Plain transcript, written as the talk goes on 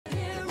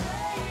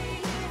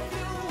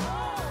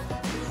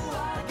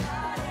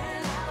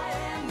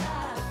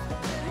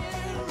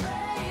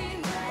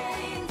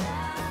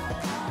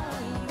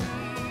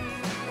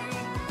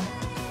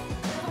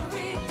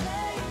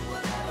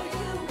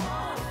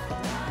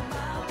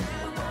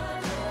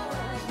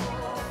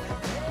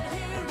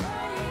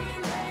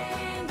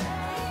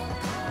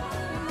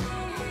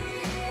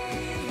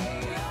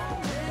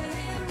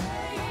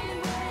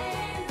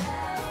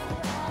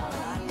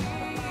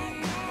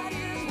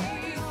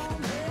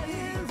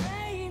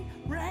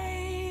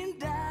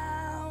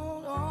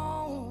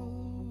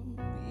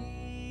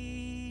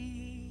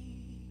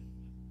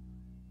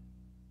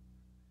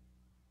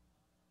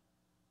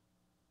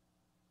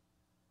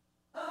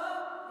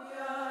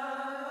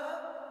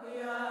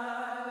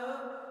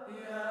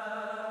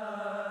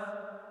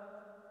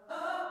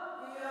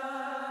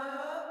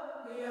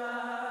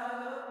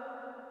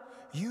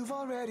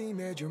already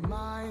made your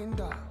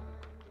mind up.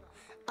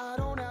 I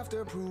don't have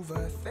to prove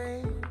a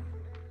thing.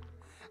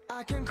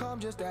 I can come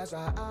just as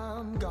I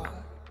am,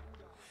 God.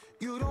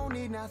 You don't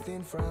need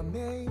nothing from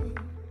me.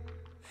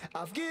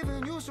 I've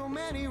given you so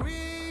many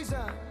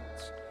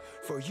reasons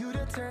for you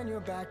to turn your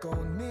back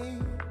on me,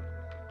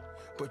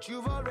 but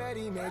you've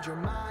already made your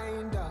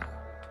mind up.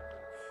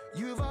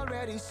 You've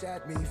already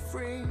set me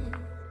free.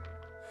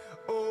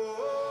 Oh,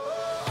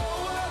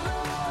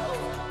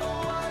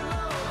 I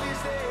love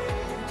these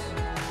days.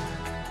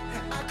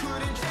 I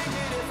couldn't change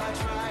it if I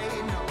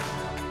tried, no.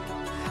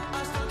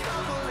 I still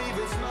can't believe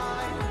it's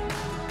mine.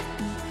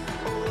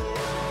 Oh,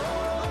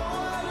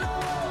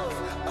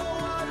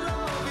 I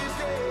love these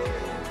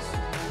days.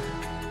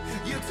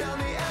 You tell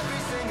me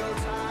every single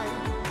time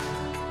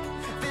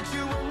that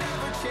you will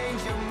never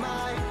change your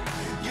mind.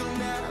 You'll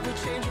never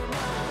change your mind.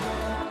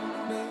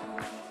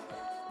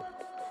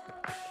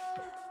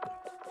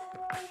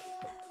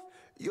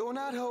 You're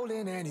not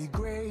holding any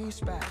grace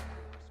back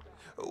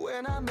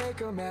when I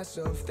make a mess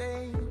of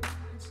things.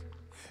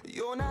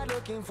 You're not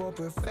looking for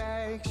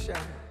perfection.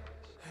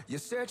 You're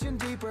searching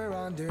deeper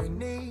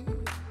underneath.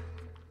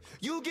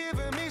 You've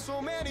given me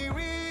so many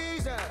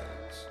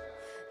reasons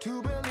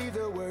to believe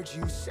the words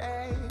you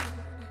say,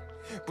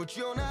 but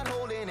you're not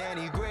holding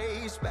any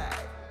grace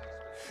back.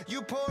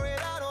 You pour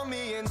it out on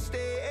me and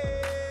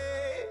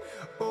stay.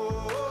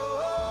 Oh,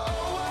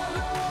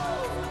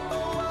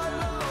 I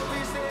love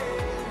these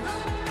days.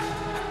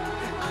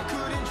 I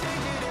couldn't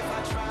change it if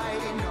I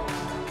tried, no.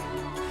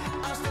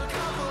 I still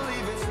can't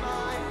believe it's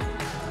mine.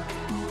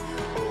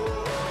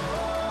 Oh,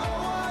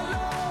 I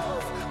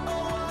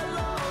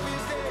love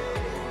these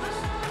days.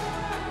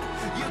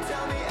 You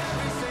tell me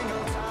every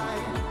single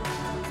time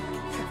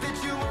that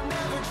you will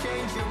never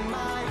change your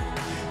mind.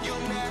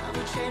 You'll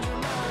never change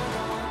your mind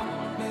on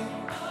me.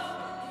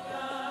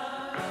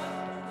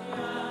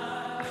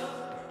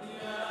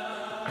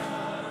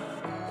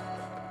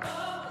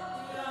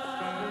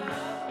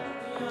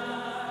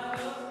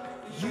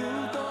 You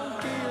don't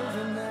give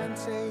and then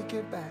take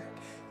it back.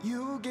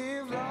 You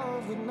give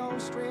love with no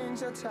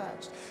strings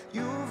attached.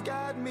 You've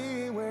got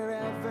me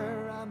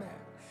wherever I'm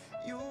at.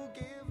 You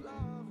give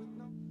love with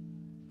no...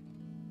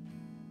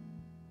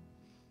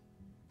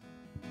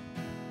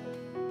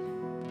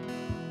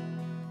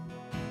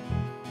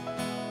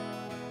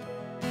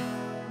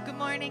 Good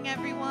morning,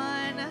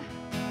 everyone.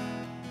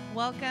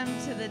 Welcome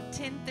to the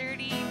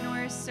 10:30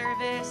 North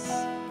service.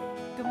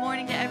 Good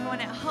morning to everyone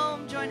at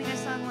home joining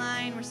us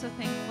online. We're so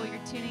thankful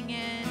you're tuning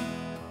in.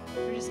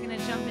 We're just going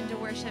to jump into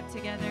worship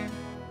together.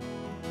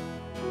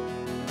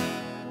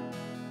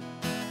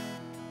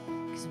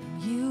 'Cause when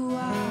you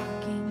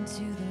walk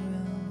into the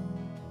room,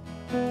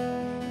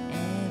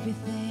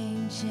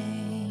 everything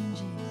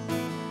changes.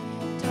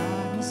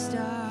 Darkness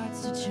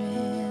starts to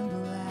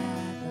tremble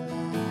at the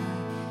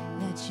light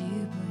that you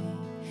bring.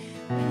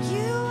 When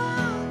you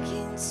walk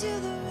into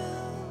the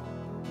room,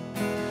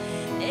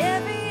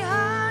 every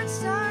heart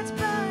starts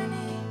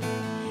burning,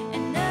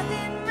 and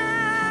nothing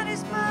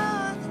matters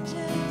more than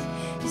just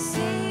to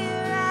see you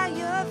at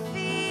your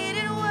feet.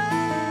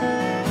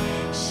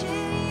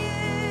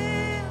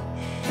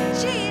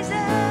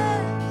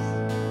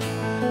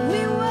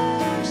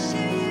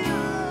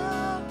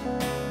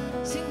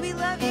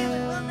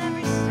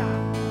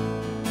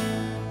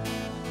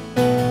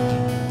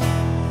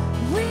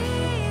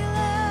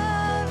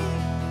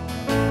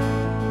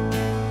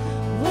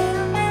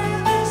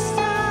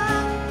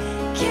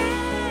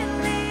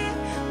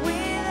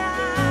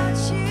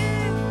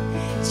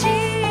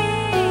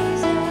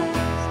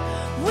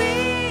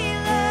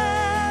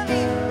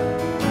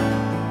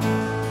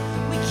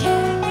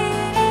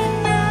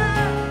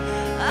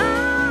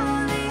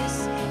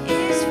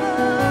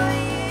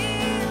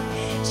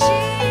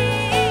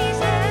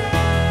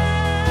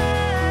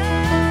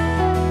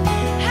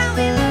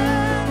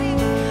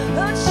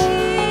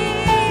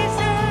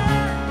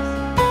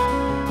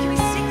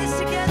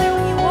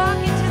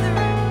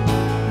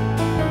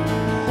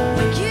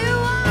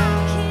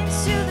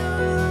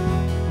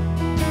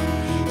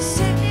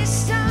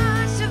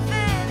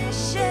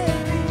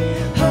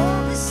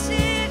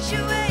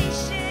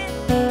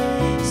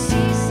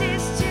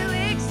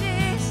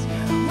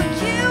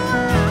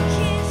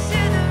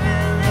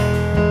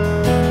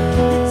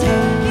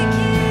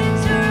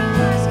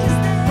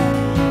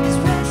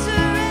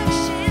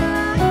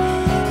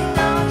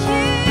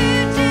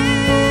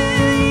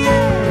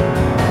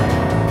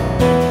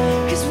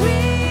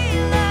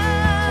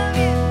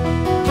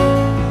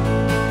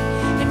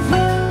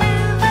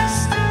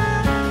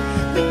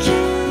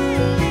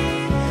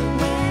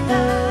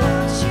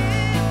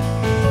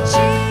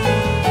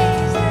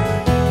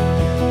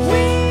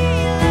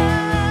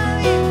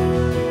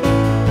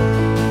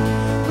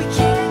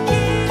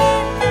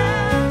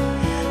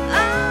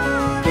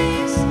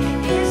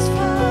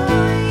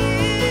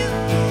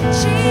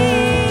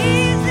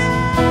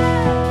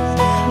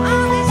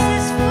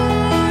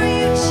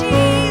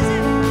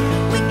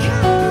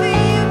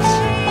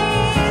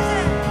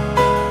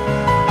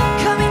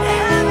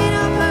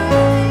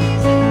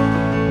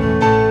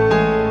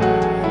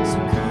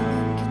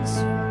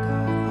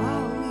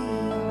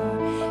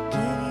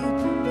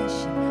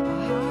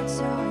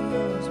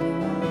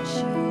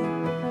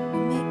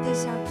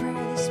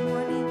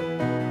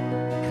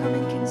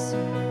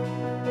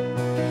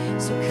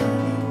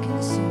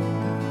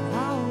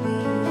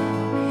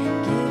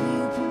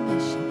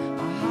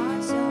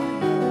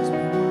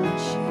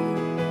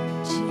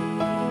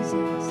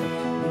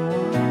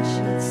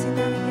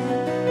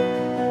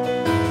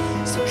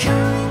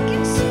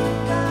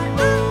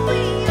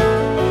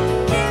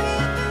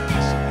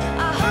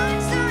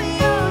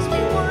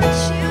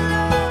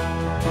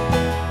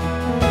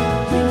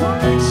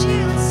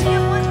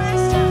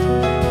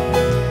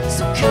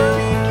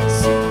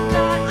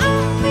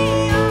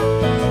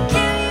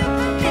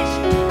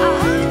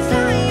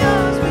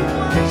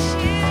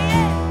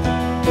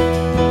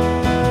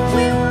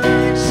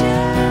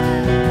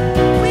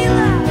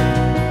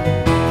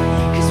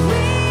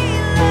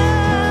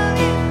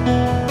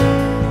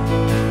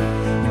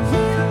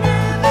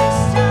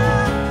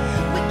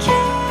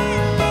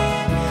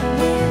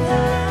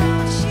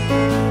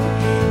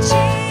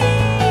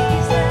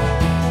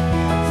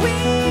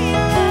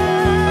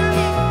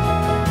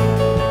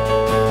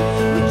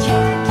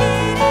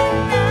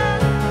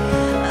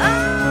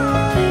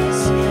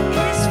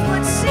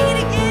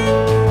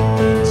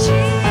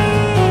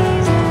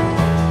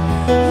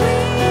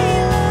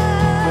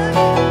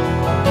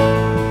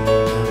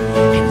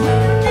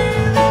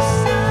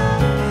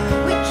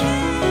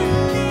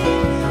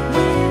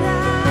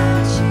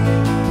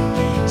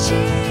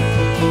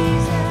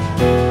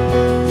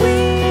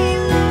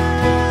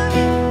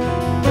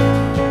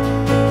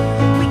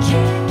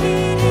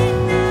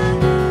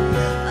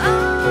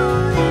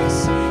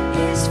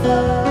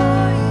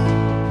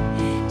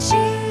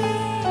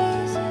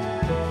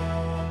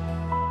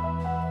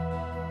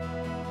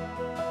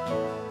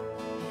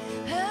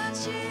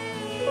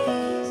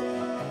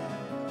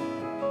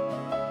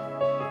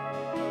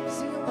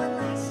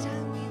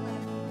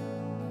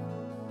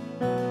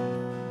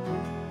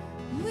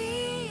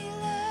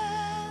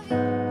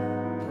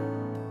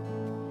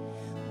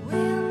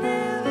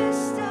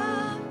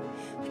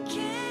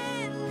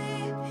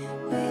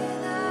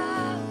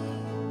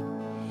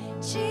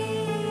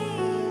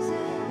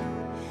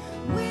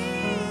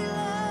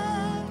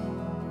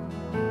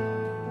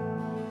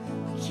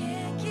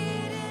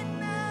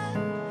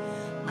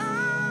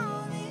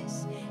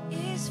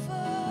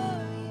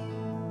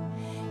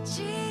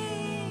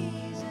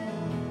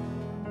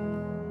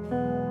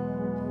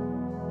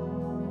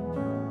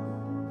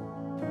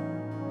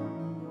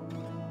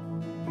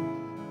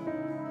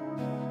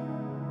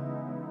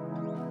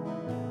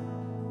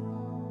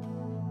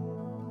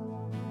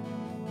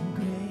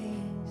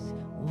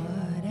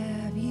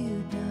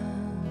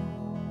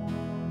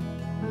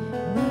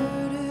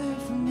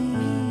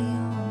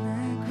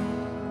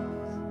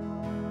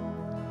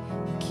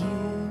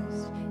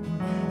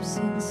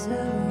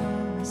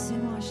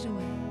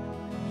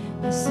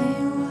 My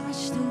sin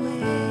washed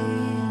away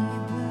in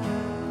your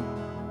blood.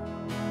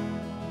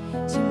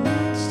 Too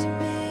much to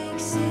make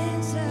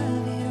sense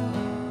of it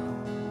all.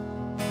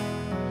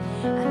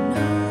 I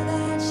know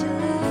that your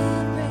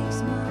love breaks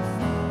my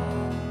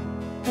fall.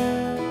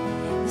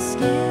 The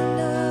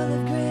scandal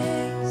of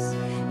grace,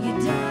 you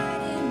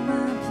died in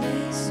my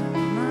place, so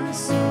my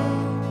soul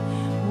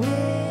will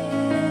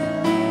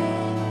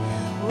live.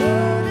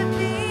 Oh, to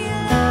be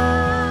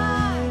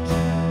like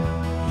you,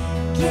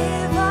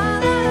 give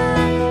all I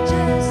have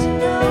just to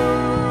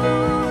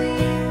know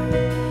you.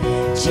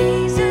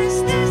 Jesus,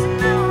 there's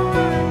no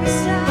one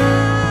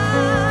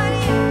beside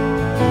you.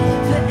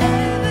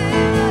 Forever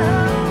the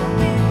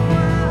hope in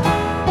my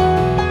heart.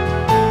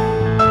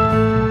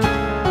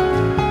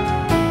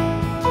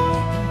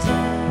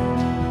 Death,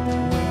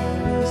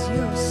 where is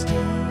your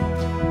sting?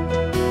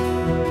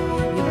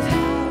 Your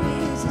power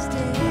is as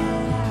dead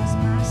as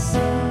my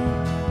sin.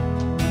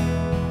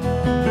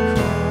 The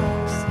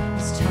cross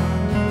has taught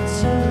me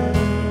to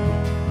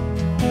live.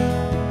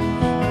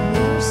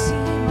 Never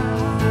see my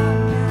heart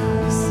now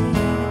to see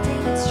the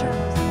day its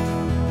troubles,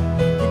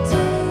 the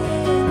day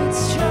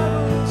its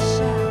troubles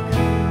shall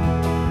come.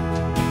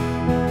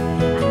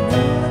 I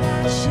know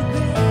that your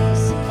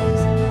grace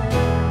is enough.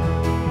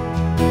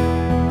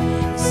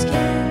 The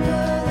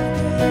scandal of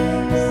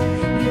grace,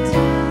 you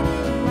died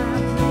in my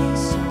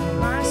place, so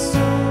my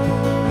soul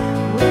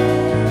will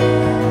live.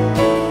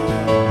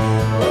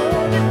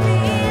 Oh, to be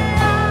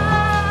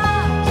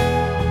like you,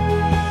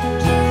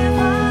 give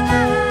all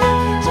I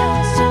have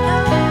just to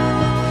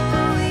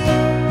know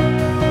you.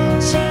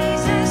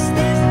 Jesus,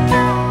 there's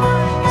no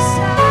one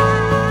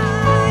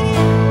beside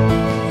you.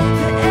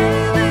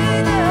 Forever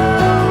the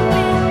hope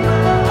in my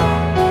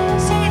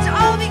heart. Sing, it's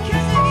all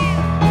because of you.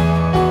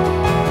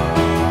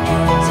 And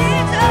it's all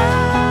because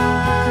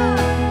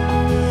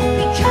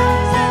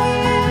of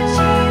you,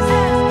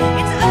 Jesus.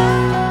 It's all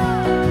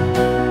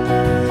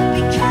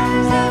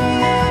because of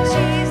you,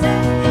 Jesus.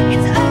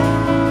 It's all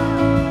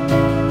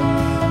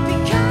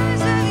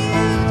because of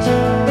you,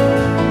 Jesus.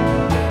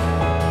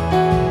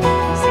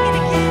 Sing it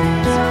again.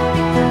 It's all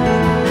because.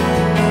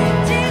 And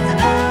it's all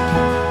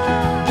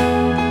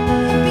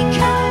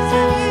because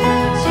of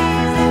you, Jesus.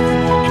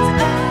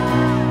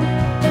 It's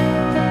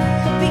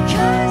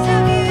all because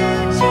of you,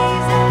 Jesus. It's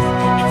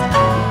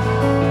all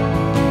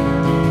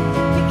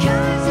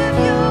because of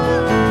your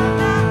love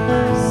that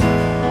my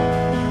soul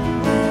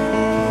will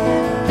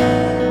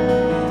live.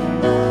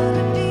 Oh,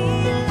 to be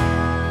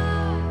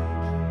like,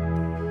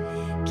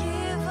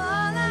 give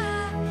all I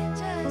have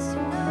just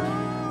to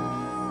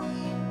know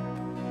you.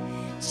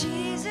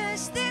 Jesus,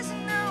 there's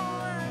no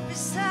one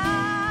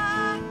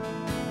beside.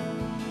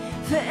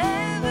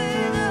 Forever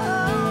the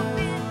hope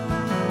in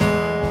my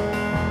heart.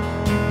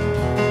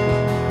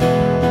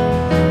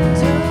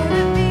 Oh,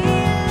 to be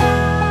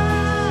like,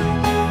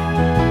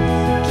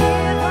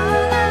 give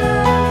all I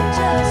have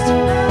just to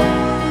know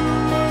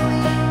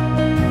you.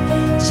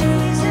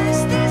 Jesus,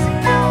 there's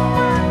no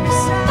one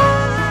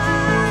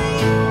beside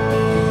you.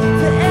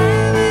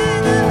 Forever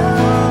the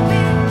hope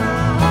in my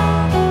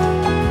heart.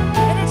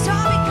 And it's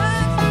all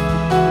because,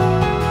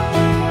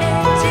 and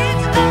it's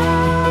all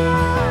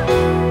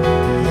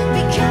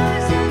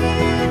because of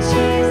you,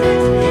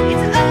 Jesus.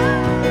 It's all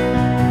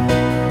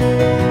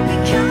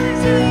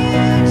because of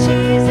you,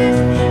 Jesus.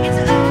 It's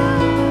all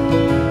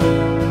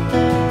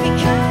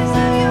because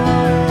of your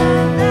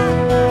love that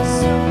my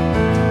soul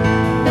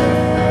will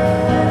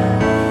live.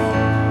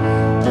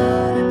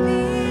 Oh, to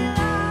be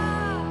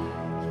like,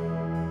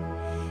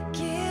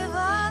 give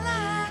all I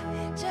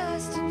have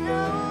just to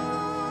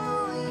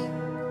know you.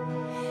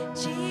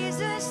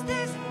 Jesus,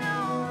 there's no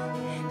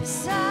one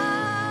beside.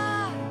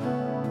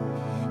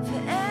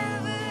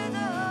 Forever the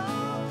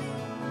hope in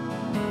my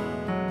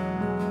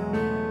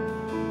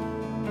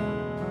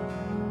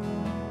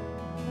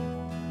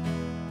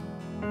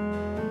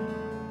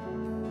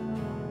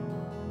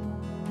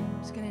I'm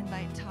just going to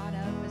invite Todd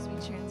up as we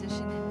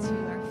transition into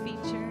our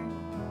feature.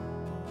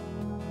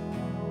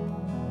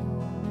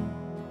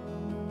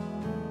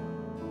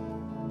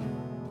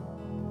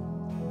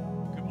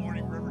 Good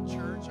morning, River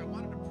Church. I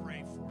wanted to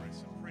pray for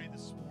us and pray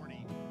this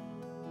morning.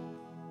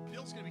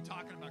 Bill's going to be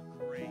talking about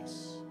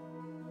grace.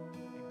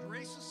 And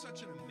grace is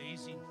such an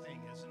amazing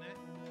thing, isn't it?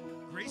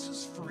 Grace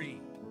is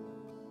free.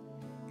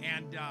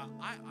 And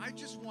I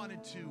just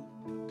wanted to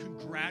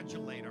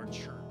congratulate our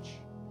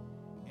church.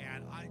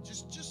 And I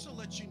just to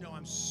let you know,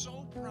 I'm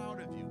so proud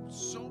of you,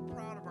 so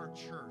proud of our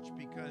church,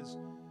 because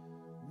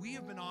we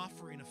have been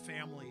offering a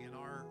family in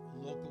our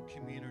local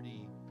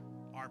community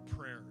our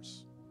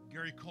prayers.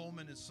 Gary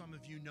Coleman, as some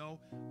of you know,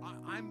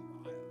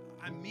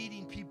 I'm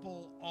meeting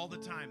people all the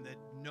time that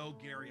know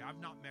Gary. I've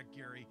not met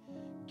Gary.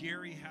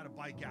 Gary had a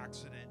bike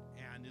accident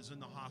and is in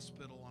the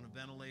hospital on a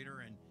ventilator,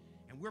 and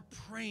we're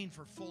praying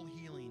for full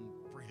healing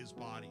for his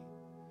body,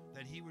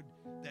 that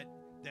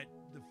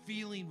the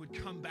feeling would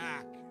come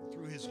back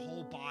through his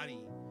whole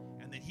body,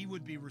 and that he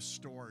would be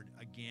restored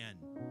again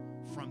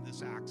from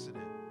this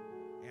accident.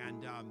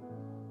 And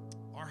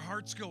our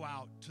hearts go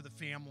out to the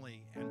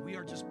family, and we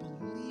are just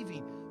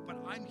believing but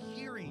I'm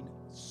hearing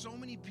so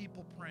many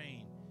people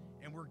praying,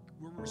 and we're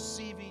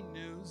receiving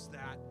news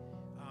that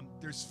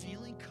there's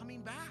feeling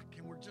coming back,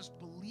 and we're just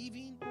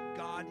believing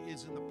God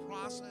is in the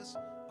process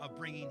of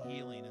bringing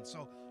healing. And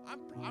so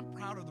I'm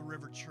proud of the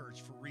River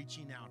Church for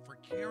reaching out, for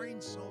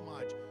caring so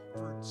much,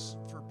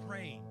 for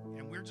praying.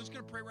 And we're just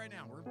going to pray right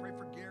now. We're going to pray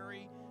for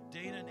Gary,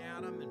 Dana, and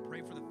Adam, and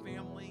pray for the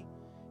family.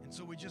 And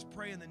so we just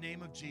pray in the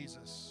name of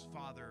Jesus,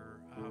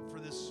 Father, for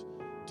this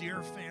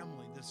dear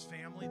family, that's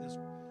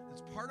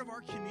part of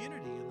our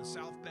community in the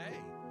South Bay.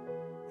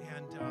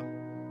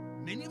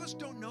 And many of us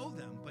don't know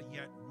them, but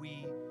yet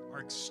we are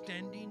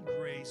extending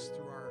grace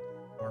through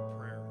our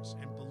prayers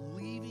and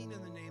believing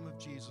in the name of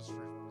Jesus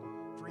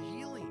for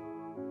healing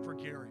for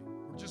Gary.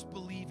 We're just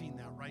believing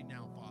that right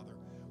now, Father.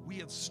 We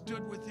have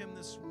stood with him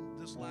this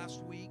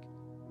last week,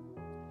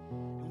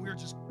 and we're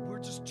just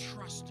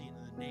trusting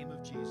in the name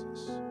of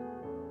Jesus.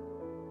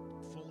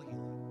 Full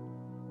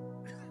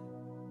healing.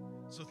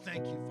 So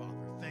thank you,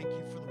 Father. Thank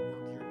you for the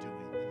work you're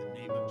doing in the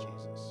name of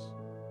Jesus.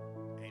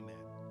 Amen.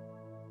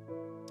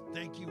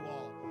 Thank you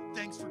all.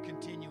 Thanks for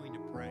continuing to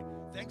pray.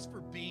 Thanks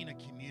for being a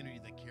community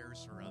that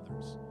cares for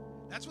others.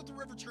 That's what the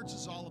River Church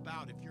is all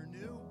about. If you're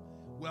new,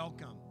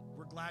 welcome.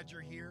 We're glad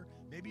you're here.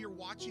 Maybe you're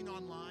watching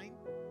online,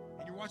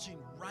 and you're watching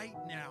right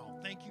now.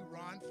 Thank you,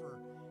 Ron,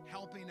 for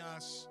helping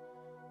us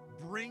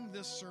bring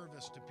this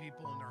service to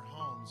people in their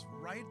homes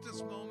right at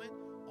this moment,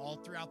 all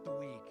throughout the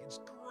week. It's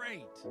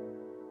great.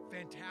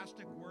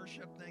 Fantastic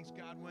worship. Thanks,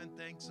 Godwin.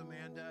 Thanks,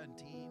 Amanda and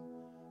team.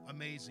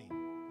 Amazing.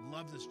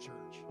 Love this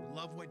church.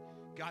 Love what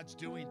God's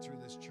doing through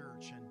this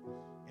church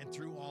and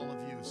through all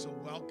of you. So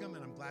welcome,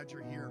 and I'm glad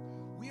you're here.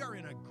 We are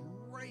in a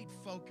great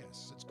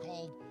focus. It's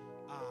called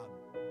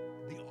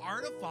The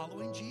Art of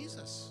Following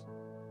Jesus.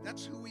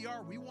 That's who we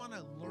are. We want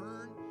to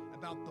learn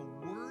about the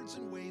words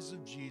and ways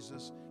of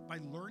Jesus by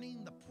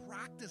learning the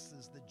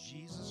practices that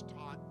Jesus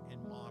taught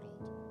and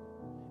modeled.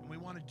 And we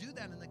want to do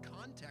that in the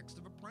context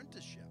of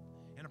apprenticeship.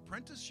 An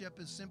apprenticeship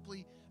is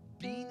simply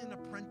being an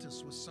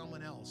apprentice with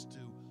someone else to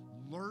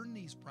learn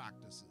these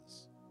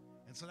practices.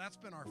 And so that's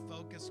been our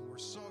focus, and we're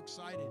so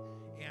excited.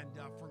 And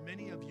for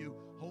many of you,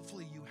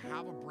 hopefully you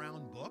have a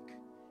brown book,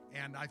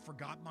 and I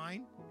forgot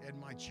mine in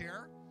my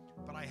chair,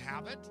 but I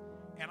have it,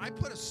 and I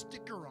put a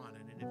sticker on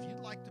it. And if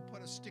you'd like to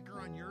put a sticker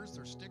on yours,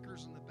 there's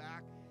stickers in the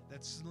back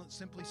that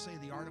simply say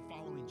The Art of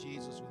Following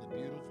Jesus, with a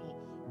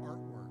beautiful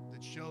artwork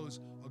that shows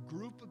a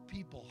group of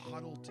people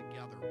huddled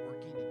together,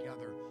 working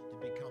together to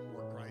become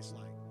more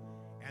Christ-like.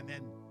 And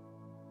then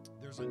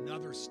there's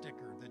another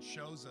sticker that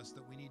shows us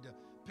that we need to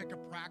pick a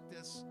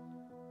practice,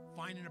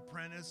 find an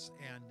apprentice,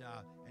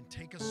 and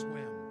take a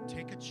swim,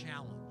 take a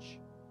challenge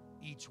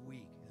each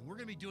week. And we're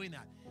going to be doing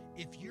that.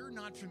 If you're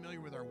not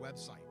familiar with our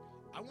website,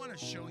 I want to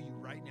show you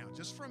right now,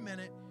 just for a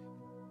minute.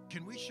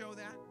 Can we show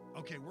that?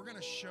 Okay, we're going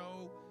to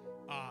show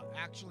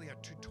actually a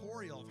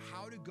tutorial of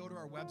how to go to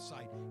our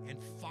website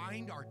and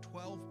find our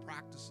 12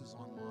 practices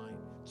online.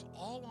 It's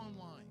all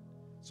online.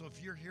 So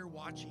if you're here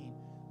watching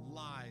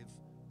live,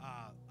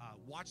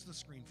 watch the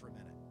screen for a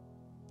minute.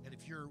 And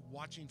if you're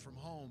watching from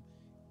home,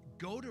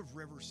 go to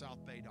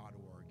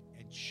riversouthbay.org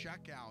and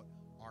check out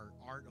our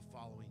Art of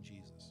Following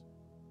Jesus.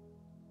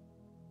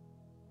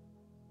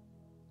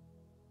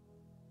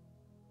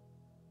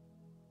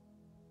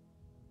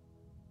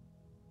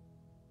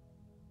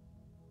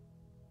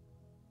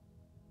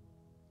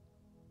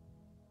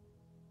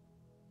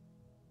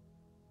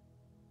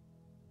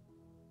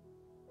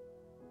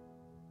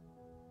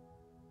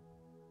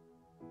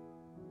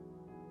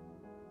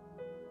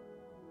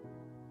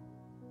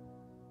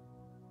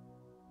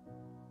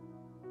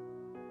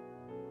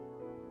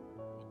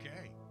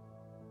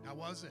 How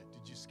was it?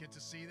 Did you get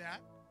to see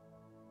that?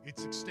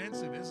 It's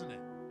extensive, isn't it?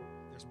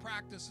 There's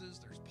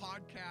practices, there's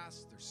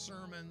podcasts, there's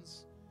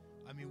sermons.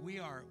 I mean,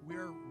 we're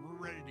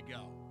ready to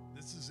go.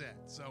 This is it.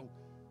 So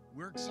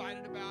we're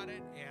excited about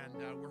it,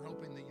 and we're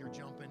hoping that you're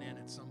jumping in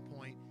at some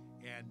point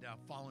and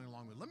following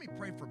along with it. Let me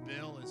pray for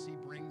Bill as he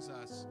brings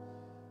us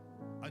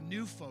a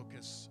new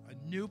focus,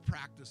 a new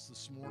practice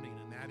this morning,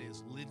 and that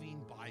is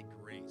living by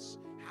grace.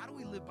 How do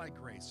we live by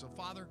grace? So,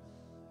 Father,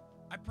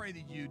 I pray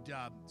that you'd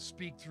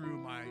speak through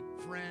my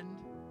friend,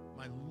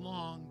 my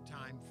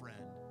longtime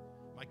friend,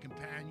 my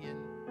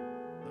companion,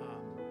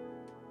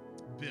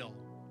 Bill.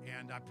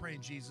 And I pray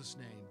in Jesus'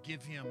 name,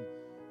 give him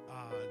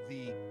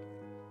the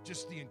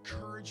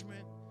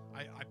encouragement.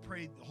 I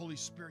pray the Holy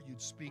Spirit,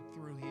 you'd speak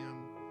through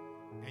him,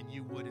 and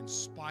you would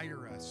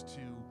inspire us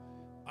to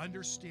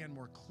understand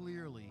more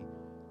clearly,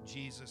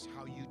 Jesus,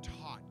 how you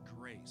taught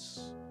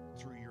grace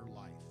through your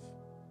life,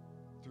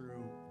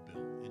 through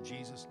Bill. In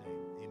Jesus' name.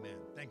 Amen.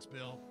 Thanks,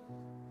 Bill.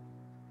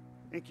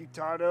 Thank you,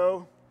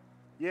 Tado.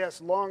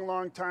 Yes,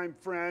 long time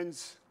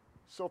friends.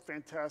 So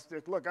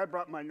fantastic. Look, I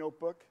brought my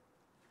notebook.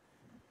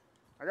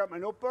 I got my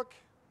notebook.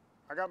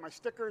 I got my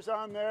stickers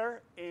on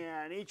there.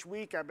 And each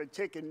week I've been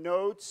taking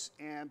notes.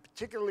 And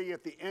particularly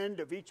at the end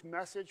of each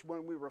message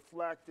when we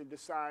reflect and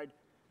decide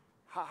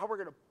how we're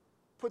going to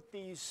put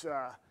these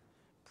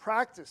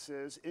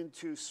practices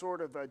into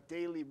sort of a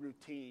daily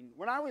routine.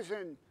 When I was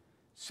in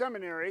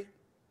seminary,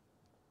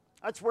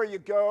 That's where you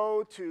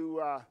go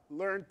to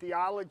learn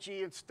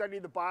theology and study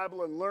the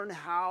Bible and learn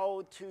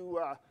how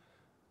to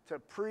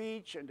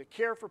preach and to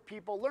care for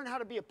people, learn how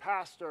to be a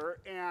pastor.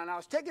 And I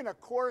was taking a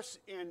course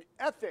in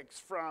ethics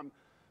from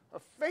a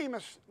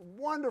famous,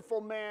 wonderful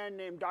man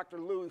named Dr.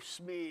 Louis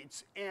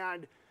Smedes.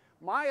 And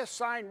my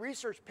assigned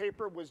research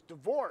paper was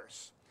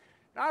divorce.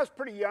 Now, I was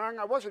pretty young.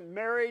 I wasn't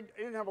married.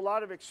 I didn't have a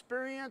lot of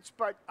experience,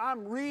 but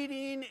I'm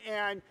reading.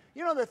 And,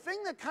 you know, the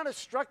thing that kind of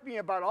struck me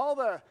about all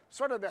the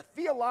sort of the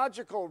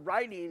theological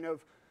writing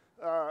of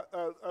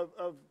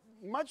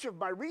much of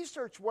my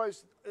research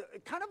was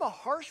kind of a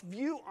harsh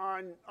view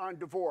on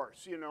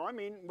divorce. You know, I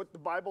mean, what the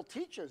Bible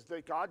teaches,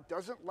 that God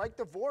doesn't like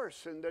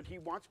divorce and that he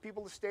wants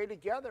people to stay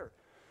together,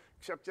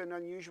 except in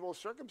unusual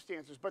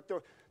circumstances. But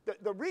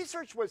the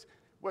research was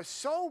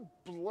so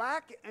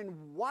black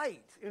and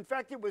white. In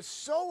fact, it was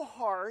so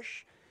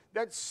harsh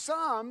that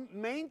some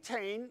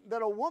maintained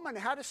that a woman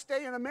had to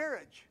stay in a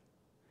marriage,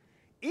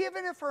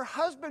 even if her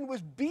husband was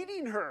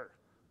beating her,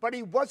 but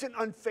he wasn't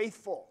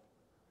unfaithful,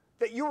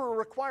 that you were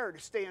required to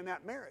stay in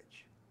that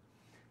marriage.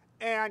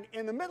 And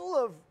in the middle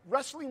of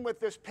wrestling with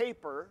this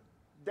paper,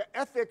 The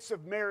Ethics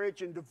of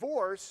Marriage and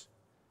Divorce,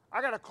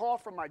 I got a call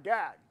from my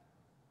dad.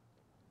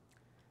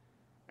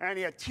 And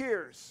he had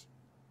tears.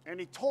 And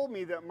he told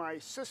me that my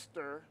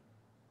sister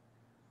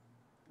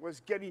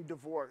was getting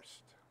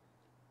divorced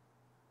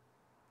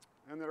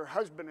and that her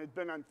husband had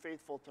been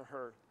unfaithful to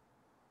her.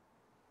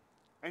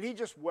 And he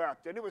just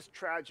wept, and it was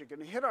tragic,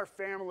 and it hit our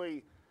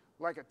family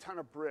like a ton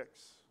of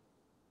bricks.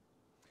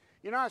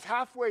 You know, I was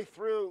halfway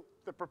through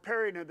the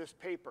preparing of this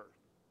paper.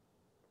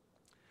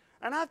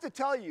 And I have to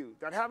tell you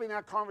that having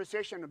that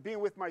conversation and being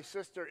with my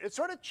sister, it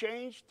sort of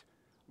changed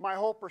my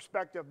whole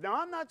perspective.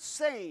 Now, I'm not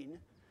saying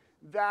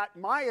that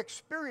my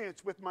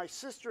experience with my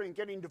sister in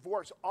getting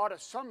divorced ought to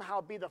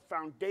somehow be the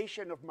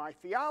foundation of my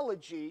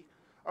theology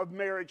of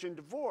marriage and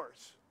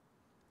divorce.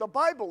 The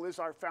Bible is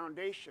our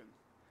foundation.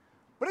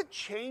 But it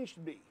changed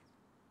me.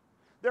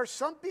 There's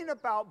something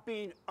about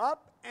being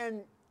up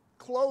and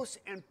close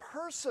and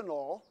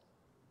personal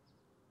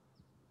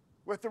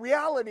with the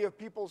reality of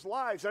people's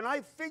lives. And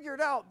I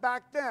figured out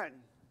back then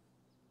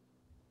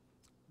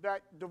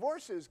that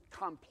divorce is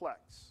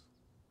complex.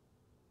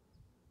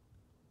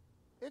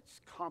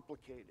 It's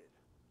complicated.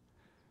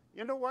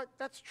 You know what?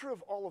 That's true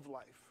of all of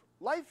life.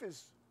 Life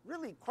is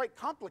really quite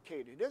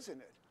complicated, isn't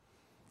it?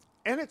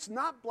 And it's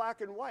not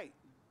black and white.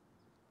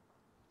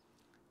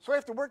 So we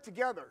have to work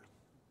together.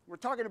 We're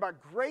talking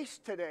about grace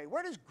today.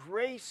 Where does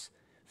grace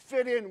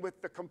fit in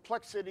with the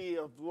complexity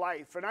of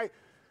life? And I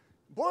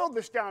boiled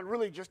this down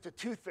really just to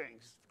two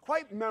things,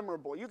 quite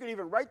memorable. You can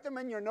even write them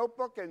in your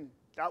notebook, and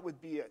that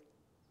would be it.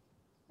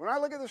 When I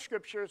look at the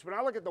scriptures, when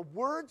I look at the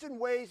words and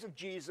ways of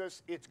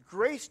Jesus, it's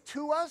grace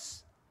to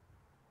us,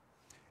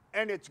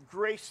 and it's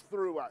grace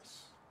through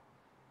us.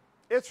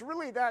 It's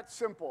really that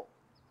simple,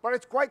 but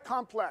it's quite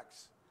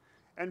complex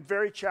and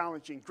very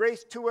challenging.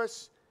 Grace to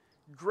us,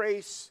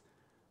 grace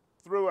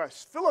through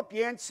us. Philip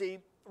Yancey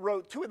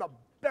wrote two of the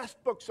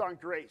best books on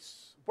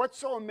grace. What's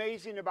so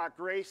amazing about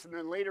grace? And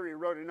then later he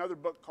wrote another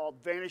book called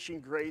Vanishing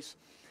Grace.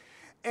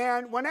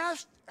 And when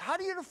asked, how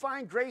do you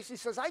define grace? He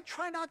says, I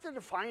try not to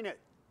define it.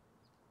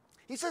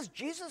 He says,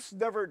 Jesus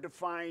never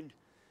defined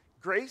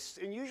grace.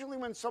 And usually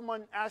when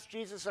someone asked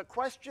Jesus a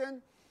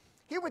question,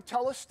 he would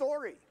tell a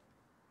story.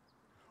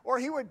 Or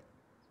he would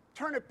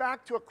turn it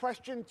back to a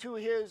question to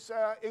his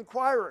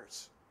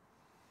inquirers.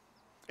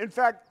 In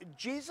fact,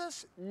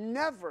 Jesus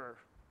never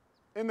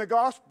in the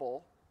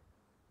gospel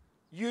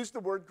used the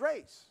word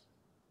grace.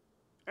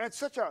 And it's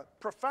such a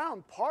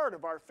profound part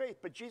of our faith,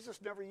 but Jesus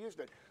never used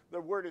it.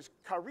 The word is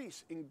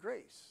charis, in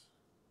grace.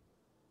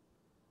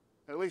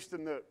 At least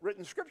in the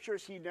written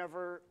scriptures, he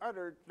never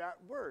uttered that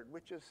word,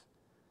 which is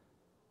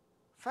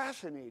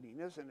fascinating,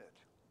 isn't it?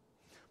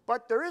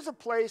 But there is a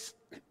place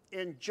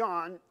in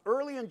John,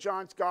 early in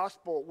John's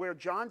gospel, where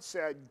John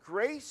said,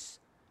 grace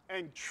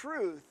and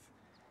truth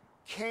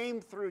came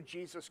through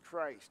Jesus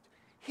Christ.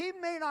 He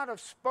may not have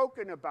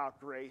spoken about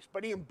grace,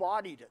 but he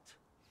embodied it.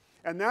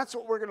 And that's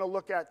what we're going to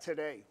look at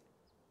today.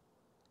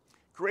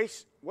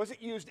 Grace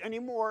wasn't used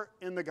anymore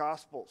in the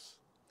Gospels.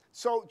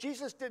 So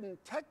Jesus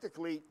didn't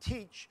technically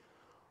teach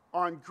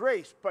on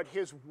grace, but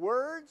his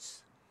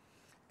words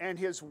and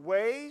his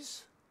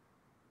ways,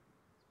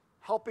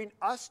 helping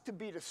us to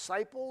be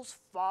disciples,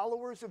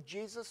 followers of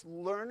Jesus,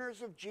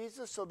 learners of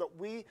Jesus, so that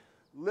we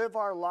live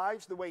our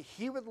lives the way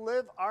he would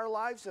live our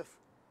lives if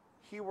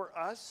he were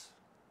us.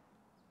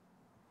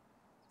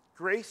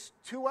 Grace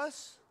to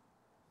us,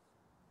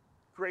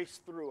 grace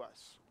through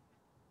us.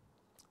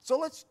 So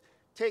let's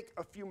take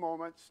a few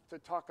moments to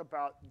talk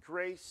about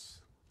grace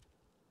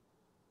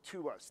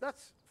to us.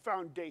 That's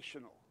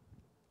foundational.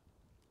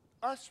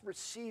 Us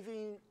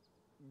receiving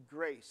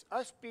grace,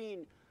 us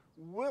being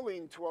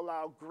willing to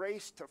allow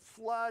grace to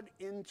flood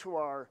into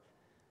our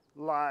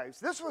lives.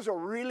 This was a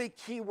really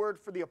key word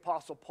for the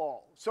Apostle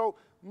Paul. So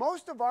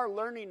most of our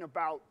learning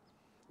about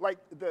like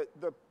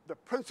the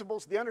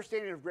principles, the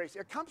understanding of grace,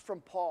 it comes from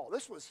Paul.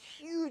 This was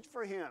huge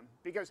for him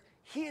because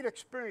he had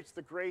experienced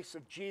the grace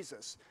of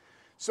Jesus.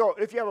 So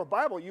if you have a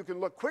Bible, you can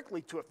look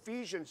quickly to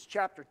Ephesians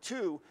chapter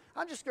 2.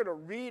 I'm just going to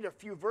read a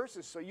few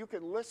verses so you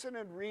can listen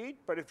and read.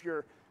 But if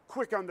you're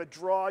quick on the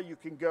draw, you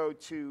can go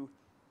to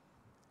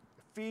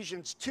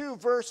Ephesians 2,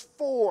 verse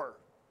 4.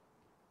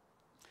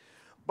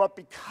 But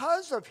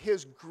because of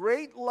his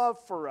great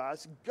love for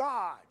us,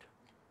 God,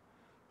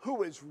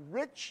 who is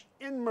rich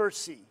in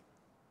mercy,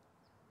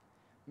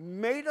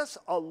 made us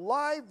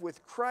alive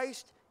with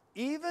Christ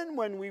even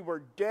when we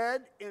were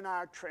dead in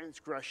our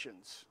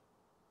transgressions.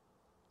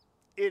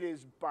 It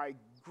is by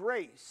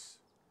grace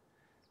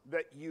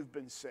that you've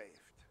been saved.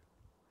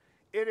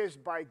 It is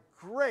by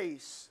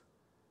grace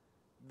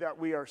that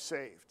we are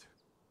saved.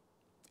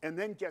 And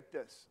then get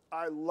this.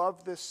 I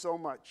love this so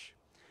much.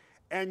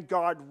 And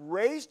God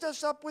raised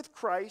us up with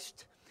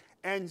Christ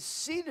and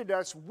seated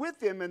us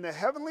with him in the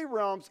heavenly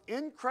realms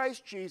in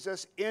Christ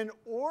Jesus in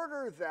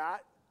order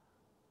that,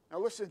 now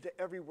listen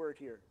to every word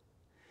here,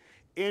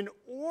 in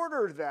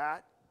order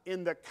that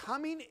in the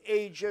coming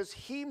ages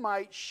he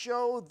might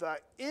show the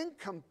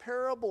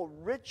incomparable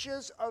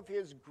riches of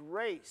his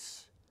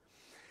grace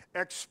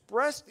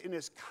expressed in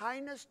his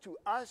kindness to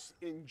us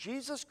in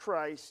Jesus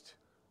Christ.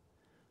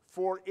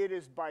 For it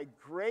is by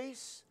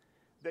grace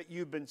that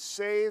you've been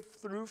saved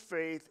through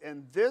faith,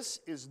 and this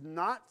is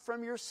not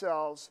from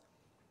yourselves,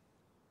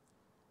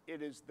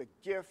 it is the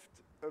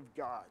gift of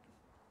God.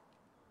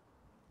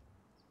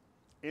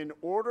 In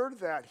order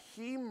that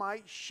he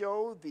might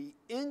show the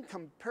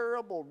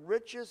incomparable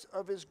riches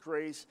of his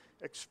grace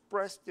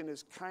expressed in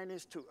his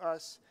kindness to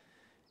us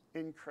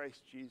in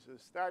Christ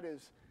Jesus. That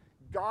is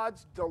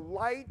God's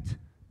delight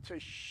to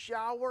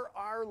shower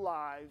our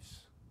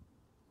lives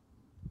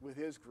with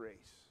his grace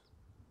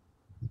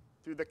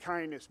through the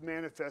kindness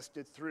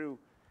manifested through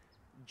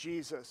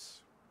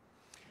Jesus.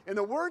 In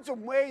the words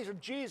and ways of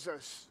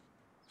Jesus,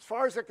 as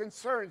far as it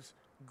concerns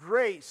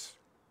grace,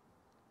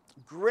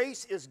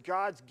 grace is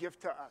God's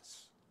gift to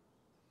us.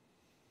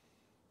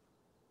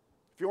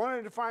 If you want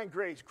to define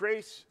grace,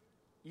 grace,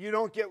 you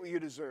don't get what you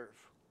deserve.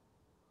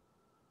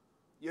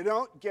 You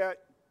don't get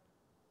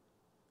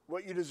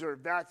what you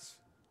deserve. That's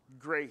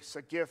grace,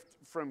 a gift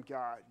from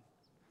God.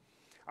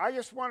 I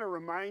just want to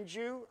remind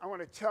you, I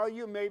want to tell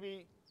you,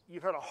 maybe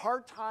you've had a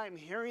hard time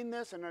hearing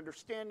this and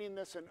understanding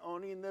this and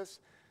owning this,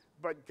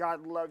 but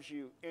God loves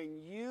you.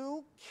 And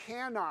you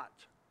cannot,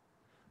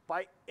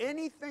 by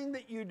anything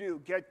that you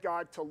do, get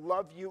God to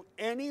love you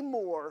any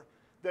more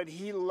than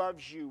he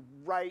loves you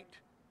right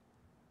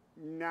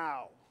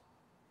now.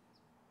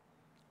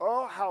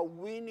 Oh, how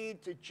we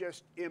need to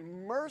just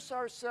immerse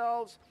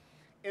ourselves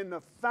in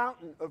the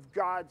fountain of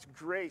God's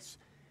grace.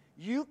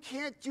 You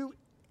can't do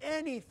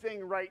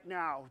anything right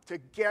now to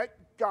get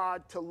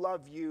God to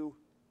love you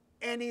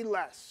any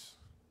less.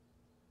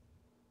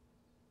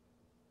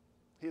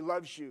 He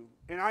loves you.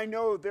 And I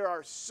know there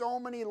are so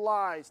many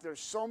lies, there's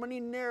so many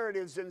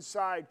narratives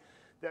inside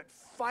that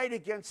fight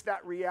against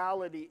that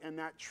reality and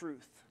that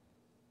truth.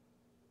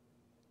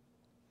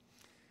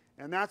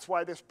 And that's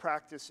why this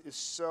practice is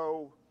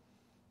so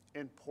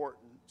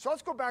important. So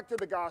let's go back to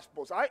the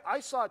Gospels. I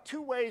saw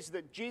two ways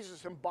that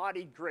Jesus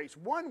embodied grace.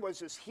 One was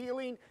his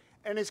healing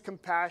and his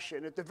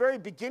compassion. At the very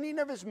beginning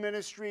of his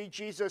ministry,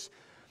 Jesus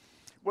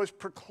was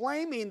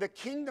proclaiming the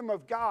kingdom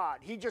of God.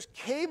 He just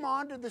came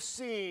onto the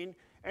scene,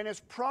 and his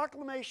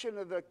proclamation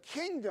of the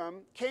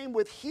kingdom came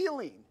with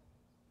healing.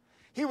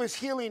 He was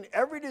healing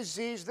every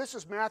disease. This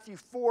is Matthew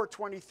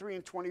 4:23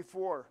 and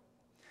 24.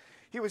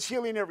 He was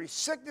healing every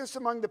sickness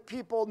among the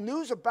people.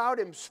 News about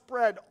him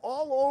spread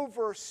all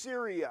over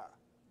Syria.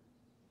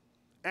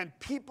 And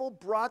people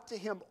brought to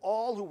him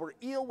all who were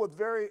ill with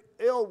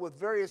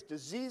various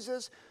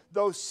diseases,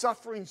 those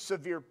suffering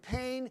severe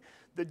pain,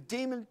 the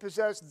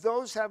demon-possessed,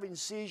 those having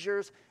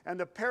seizures, and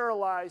the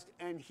paralyzed,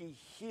 and he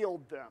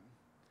healed them.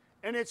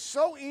 And it's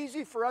so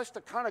easy for us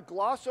to kind of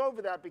gloss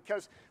over that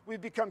because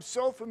we've become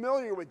so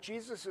familiar with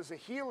Jesus as a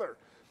healer.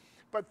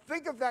 But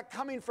think of that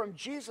coming from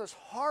Jesus'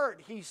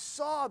 heart. He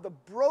saw the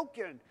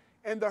broken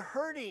and the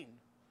hurting,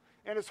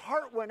 and his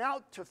heart went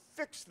out to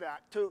fix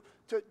that,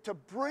 to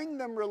bring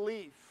them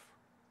relief.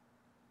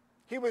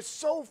 He was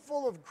so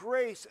full of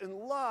grace and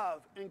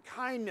love and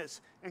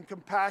kindness and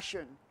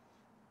compassion.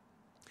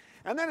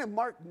 And then in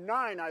Mark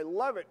 9, I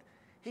love it,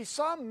 he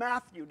saw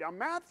Matthew. Now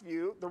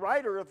Matthew, the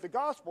writer of the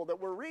gospel that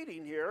we're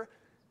reading here,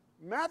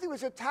 Matthew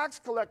was a tax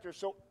collector,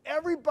 so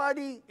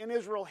everybody in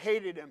Israel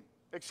hated him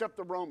except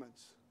the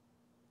Romans.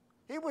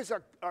 He was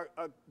a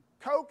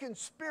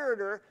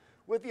co-conspirator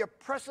with the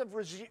oppressive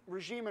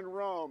regime in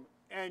Rome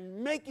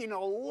and making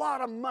a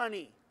lot of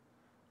money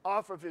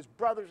off of his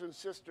brothers and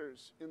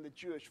sisters in the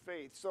Jewish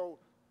faith. So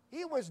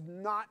he was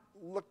not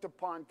looked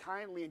upon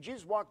kindly. And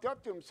Jesus walked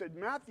up to him and said,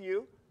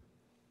 Matthew,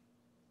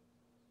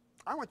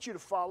 I want you to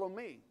follow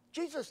me.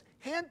 Jesus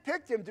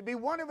handpicked him to be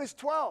one of his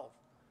 12,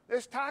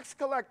 this tax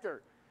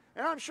collector.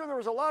 And I'm sure there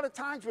was a lot of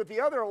times with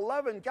the other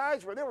 11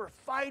 guys where they were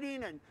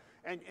fighting and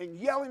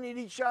yelling at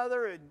each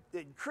other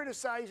and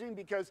criticizing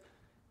because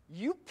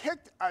you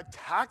picked a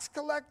tax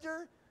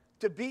collector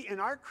to be in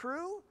our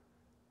crew?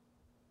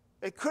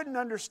 They couldn't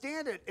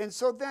understand it. And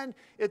so then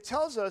it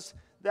tells us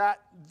that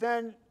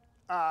then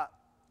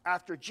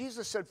after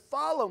Jesus said,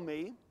 "Follow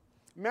me,"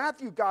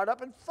 Matthew got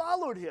up and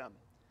followed him.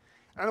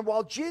 And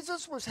while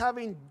Jesus was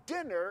having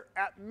dinner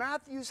at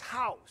Matthew's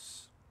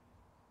house,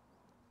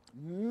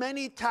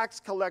 many tax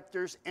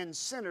collectors and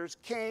sinners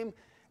came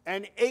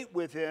and ate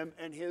with him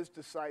and his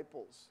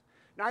disciples.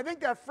 Now, I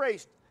think that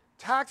phrase,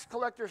 tax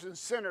collectors and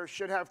sinners,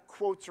 should have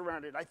quotes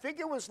around it. I think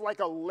it was like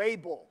a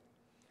label,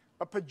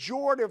 a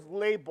pejorative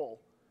label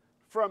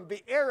from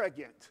the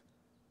arrogant,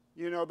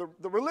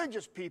 the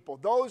religious people.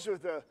 Those are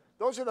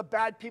the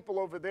bad people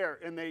over there,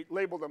 and they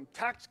labeled them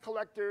tax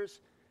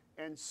collectors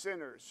and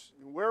sinners.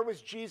 And where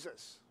was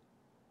Jesus?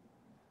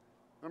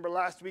 Remember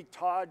last week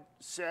Todd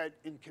said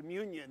in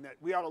communion that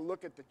we ought to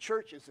look at the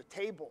church as a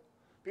table,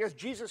 because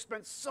Jesus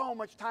spent so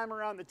much time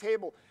around the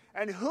table.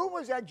 And who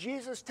was at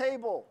Jesus'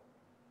 table?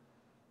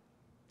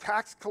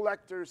 Tax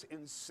collectors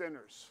and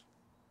sinners.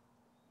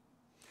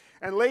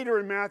 And later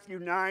in Matthew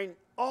 9,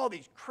 all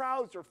these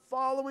crowds are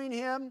following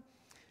him.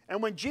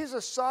 And when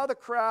Jesus saw the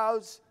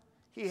crowds,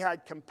 he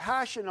had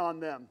compassion on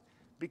them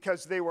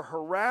because they were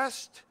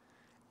harassed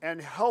and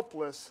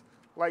helpless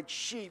like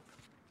sheep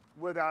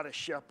without a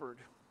shepherd.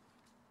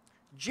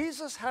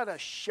 Jesus had a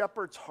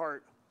shepherd's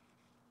heart.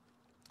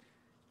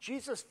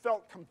 Jesus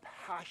felt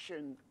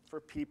compassion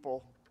for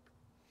people.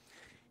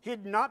 He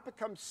had not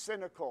become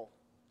cynical.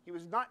 He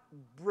was not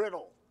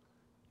brittle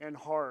and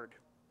hard.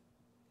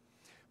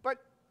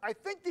 But I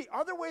think the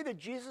other way that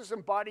Jesus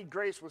embodied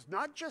grace was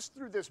not just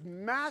through this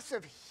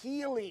massive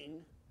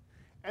healing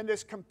and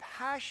this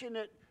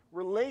compassionate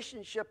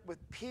relationship with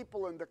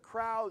people and the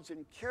crowds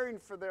and caring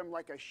for them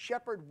like a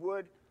shepherd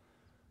would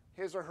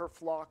his or her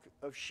flock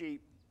of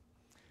sheep.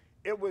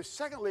 It was,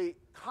 secondly,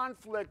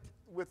 conflict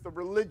with the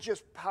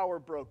religious power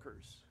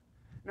brokers.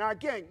 Now,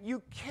 again,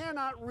 you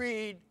cannot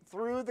read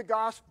through the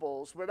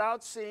Gospels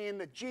without seeing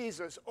that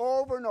Jesus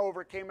over and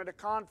over came into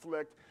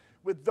conflict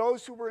with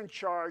those who were in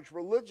charge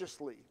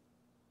religiously.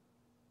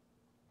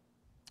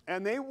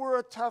 And they were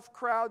a tough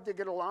crowd to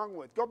get along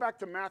with. Go back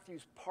to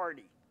Matthew's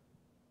party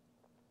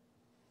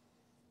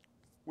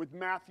with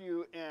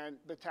Matthew and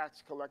the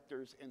tax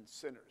collectors and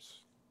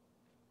sinners.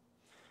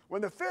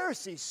 When the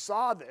Pharisees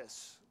saw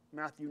this,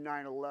 Matthew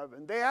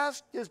 9:11, they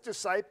asked his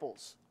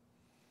disciples,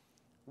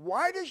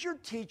 "Why does your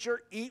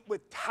teacher eat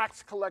with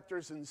tax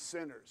collectors and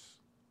sinners?"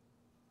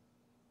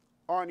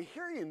 On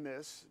hearing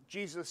this,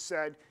 Jesus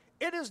said,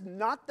 "It is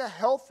not the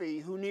healthy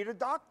who need a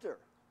doctor,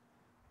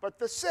 but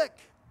the sick.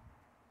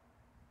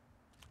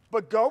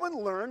 But go and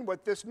learn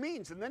what this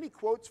means." And then he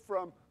quotes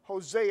from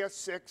Hosea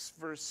 6,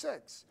 verse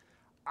 6.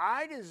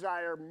 "I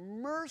desire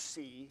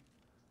mercy,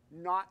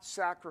 not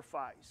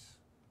sacrifice."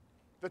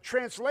 The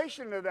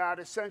translation of that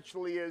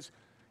essentially is,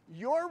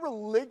 your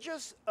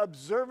religious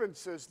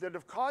observances that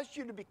have caused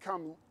you to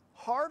become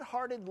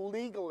hard-hearted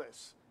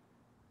legalists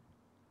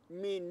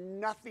mean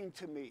nothing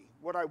to me.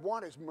 What I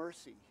want is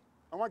mercy.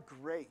 I want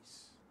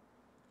grace.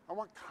 I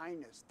want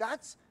kindness.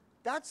 That's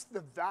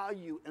the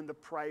value and the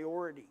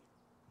priority.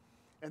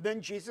 And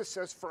then Jesus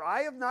says, "For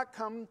I have not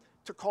come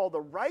to call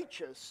the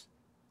righteous,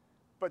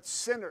 but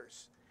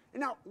sinners." And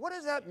now, what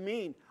does that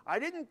mean? I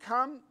didn't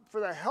come for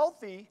the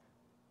healthy,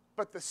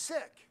 but the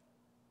sick.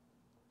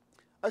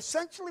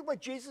 Essentially what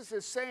Jesus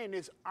is saying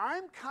is,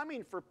 I'm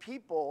coming for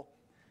people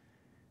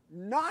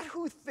not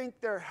who think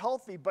they're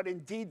healthy, but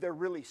indeed they're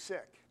really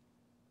sick.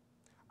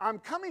 I'm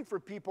coming for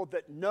people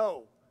that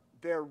know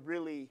they're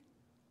really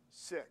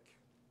sick.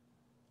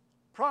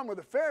 Problem with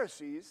the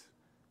Pharisees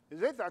is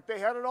they thought they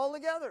had it all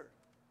together.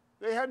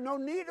 They had no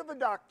need of a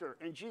doctor.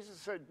 And Jesus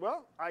said,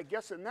 well, I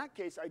guess in that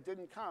case, I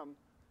didn't come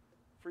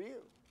for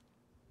you.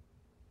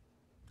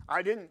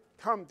 I didn't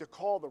come to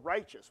call the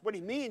righteous. What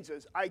he means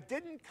is, I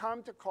didn't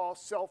come to call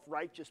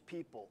self-righteous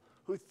people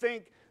who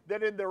think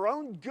that in their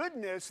own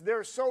goodness,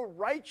 they're so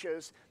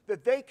righteous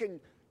that they can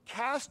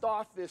cast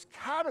off this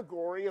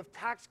category of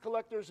tax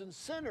collectors and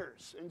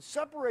sinners and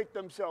separate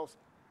themselves.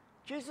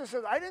 Jesus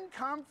says, I didn't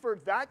come for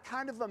that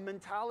kind of a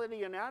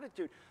mentality and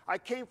attitude. I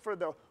came for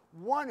the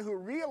one who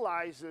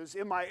realizes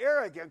in my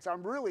arrogance,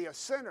 I'm really a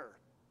sinner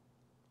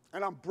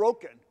and I'm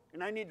broken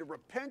and I need to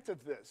repent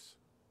of this.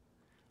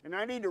 And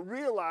I need to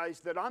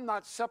realize that I'm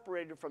not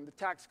separated from the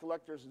tax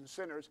collectors and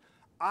sinners.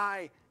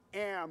 I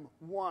am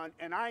one,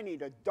 and I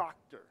need a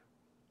doctor.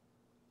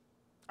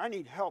 I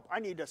need help. I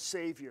need a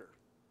Savior.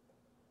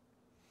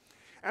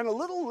 And a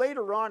little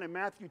later on in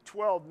Matthew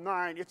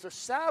 12:9, it's a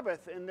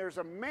Sabbath, and there's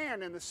a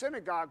man in the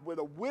synagogue with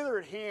a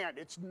withered hand.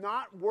 It's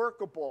not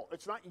workable.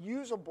 It's not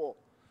usable,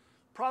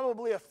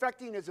 probably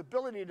affecting his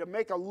ability to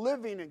make a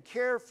living and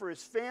care for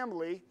his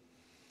family.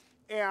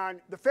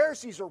 And the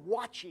Pharisees are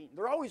watching.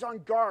 They're always on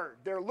guard.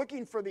 They're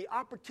looking for the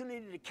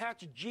opportunity to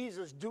catch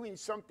Jesus doing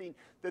something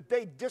that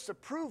they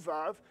disapprove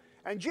of.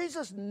 And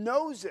Jesus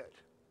knows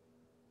it.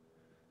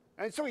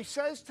 And so he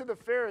says to the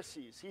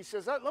Pharisees, he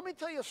says, let me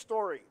tell you a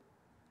story.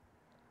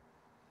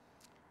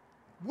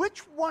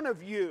 Which one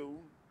of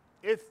you,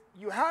 if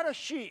you had a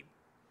sheep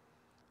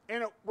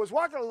and it was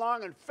walking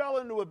along and fell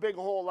into a big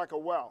hole like a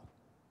well,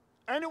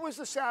 and it was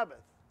the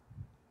Sabbath,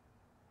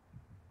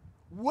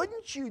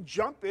 wouldn't you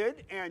jump in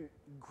and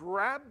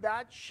grab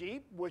that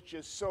sheep, which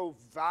is so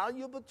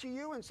valuable to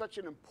you and such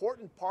an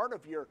important part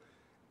of your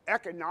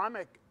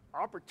economic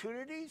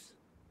opportunities?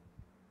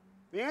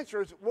 The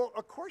answer is, well,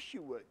 of course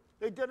you would.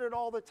 They did it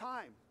all the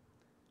time.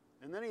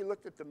 And then he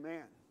looked at the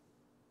man.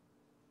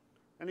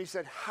 And he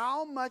said,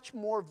 how much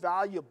more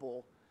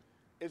valuable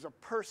is a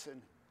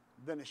person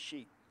than a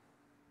sheep?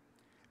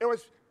 It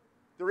was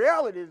the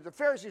reality that the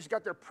Pharisees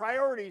got their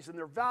priorities and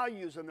their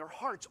values and their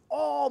hearts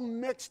all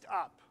mixed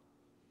up.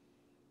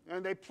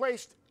 And they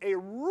placed a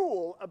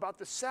rule about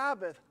the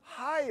Sabbath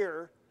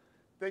higher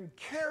than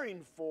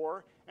caring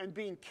for and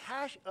being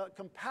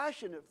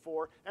compassionate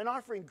for and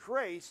offering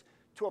grace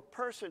to a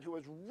person who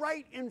was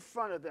right in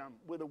front of them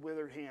with a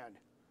withered hand.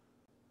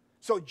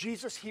 So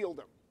Jesus healed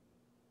him,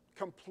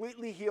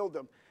 completely healed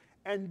him.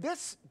 And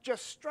this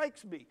just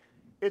strikes me.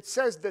 It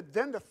says that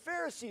then the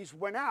Pharisees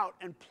went out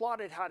and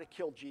plotted how to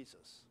kill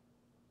Jesus.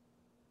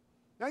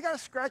 Now you got to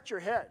scratch your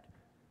head.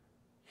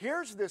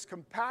 Here's this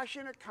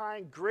compassionate,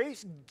 kind,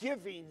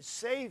 grace-giving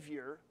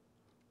Savior.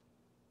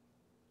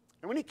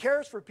 And when he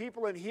cares for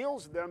people and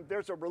heals them,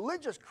 there's a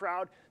religious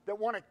crowd that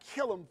want to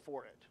kill him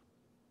for it.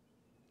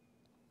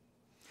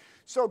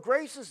 So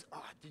grace is,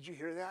 did you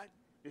hear that?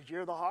 Did you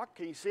hear the hawk?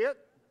 Can you see it?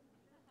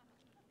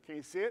 Can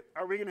you see it?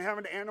 Are we going to have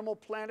an Animal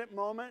Planet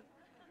moment?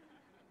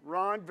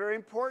 Ron, very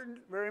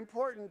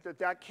important that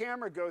that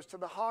camera goes to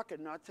the hawk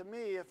and not to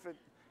me.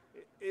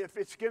 If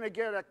it's going to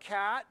get a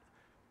cat,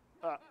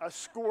 a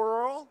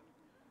squirrel,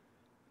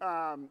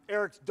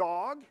 Eric's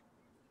dog.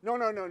 No,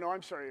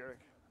 I'm sorry, Eric.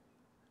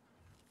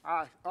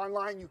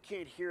 Online you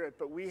can't hear it,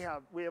 but we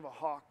have a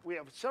hawk. We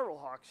have several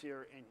hawks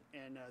here,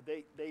 and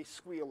they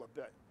squeal a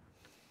bit.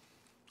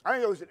 I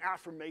think it was an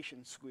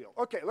affirmation squeal.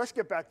 Okay, let's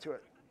get back to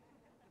it.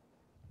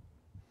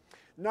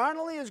 Not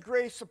only is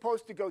grace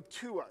supposed to go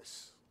to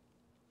us,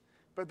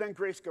 but then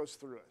grace goes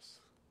through us.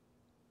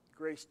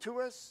 Grace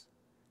to us,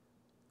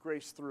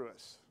 grace through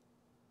us.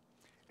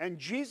 And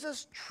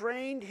Jesus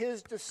trained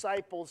his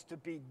disciples to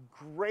be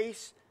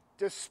grace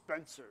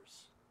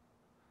dispensers,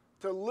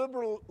 to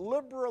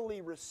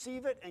liberally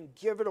receive it and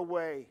give it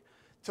away,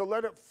 to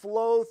let it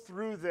flow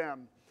through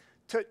them,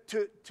 to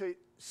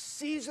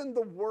season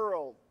the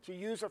world, to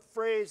use a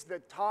phrase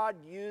that Todd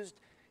used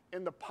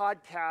in the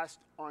podcast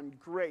on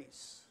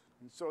grace.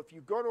 And so if you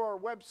go to our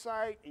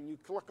website and you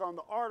click on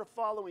the Art of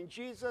Following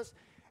Jesus,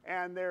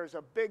 and there's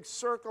a big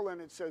circle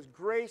and it says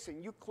grace,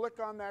 and you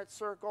click on that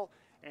circle,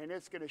 and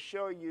it's going to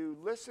show you,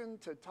 listen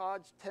to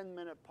Todd's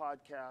 10-minute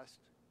podcast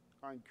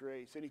on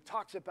grace. And he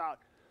talks about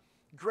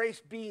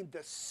grace being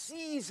the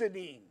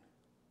seasoning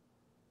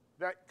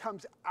that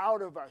comes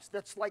out of us.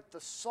 That's like the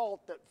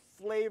salt that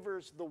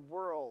flavors the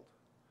world.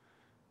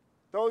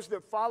 Those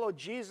that follow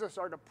Jesus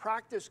are to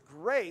practice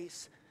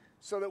grace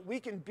so that we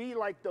can be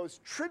like those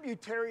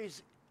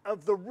tributaries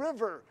of the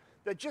river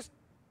that just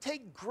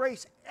take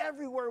grace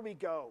everywhere we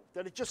go,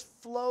 that it just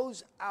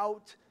flows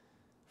out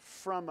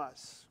from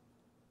us.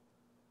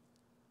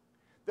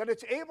 That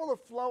it's able to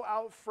flow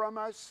out from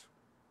us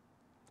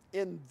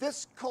in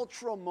this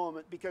cultural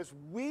moment because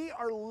we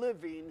are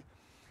living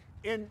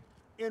in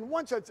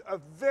one sense, a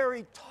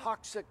very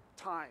toxic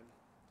time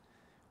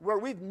where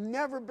we've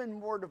never been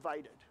more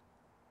divided.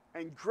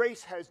 And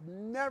grace has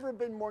never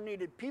been more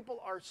needed. People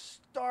are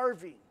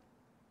starving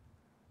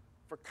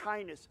for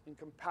kindness and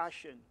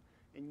compassion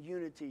and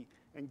unity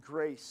and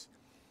grace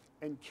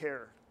and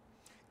care.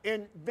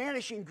 In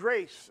Vanishing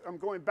Grace, I'm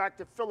going back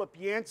to Philip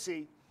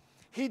Yancey,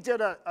 he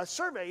did a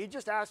survey. He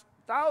just asked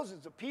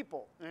thousands of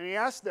people, and he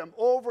asked them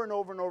over and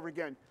over and over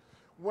again,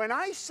 when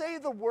I say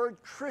the word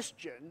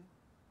Christian,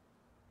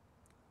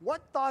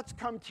 what thoughts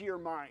come to your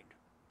mind?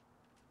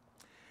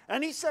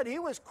 And he said he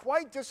was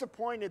quite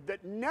disappointed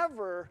that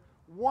never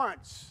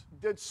once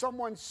did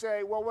someone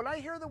say, well, when I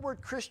hear the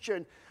word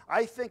Christian,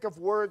 I think of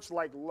words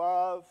like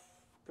love,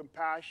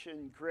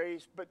 compassion,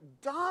 grace. But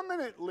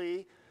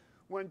dominantly,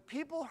 when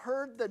people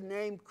heard the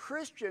name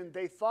Christian,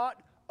 they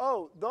thought,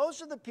 oh,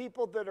 those are the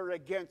people that are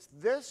against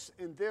this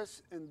and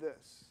this and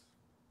this.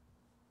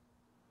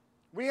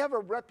 We have a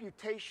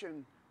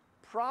reputation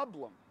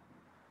problem,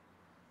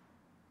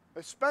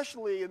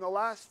 especially in the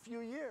last few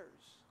years.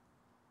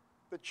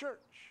 The church,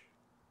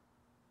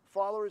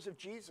 followers of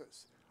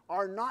Jesus,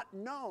 are not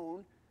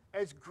known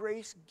as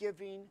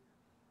grace-giving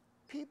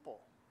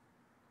people.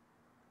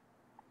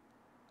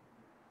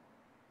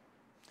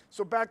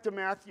 So back to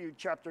Matthew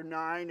chapter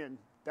 9 and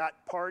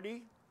that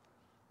party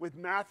with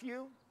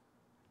Matthew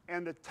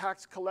and the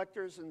tax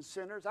collectors and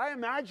sinners. I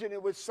imagine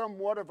it was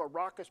somewhat of a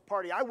raucous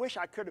party. I wish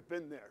I could have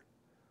been there.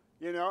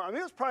 You know, I mean,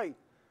 it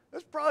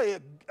was probably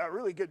a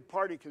really good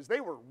party because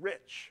they were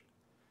rich.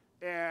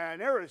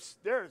 And there's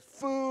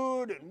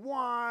food and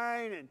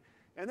wine,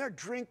 and they're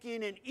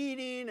drinking and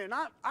eating. And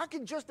I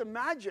can just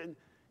imagine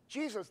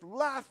Jesus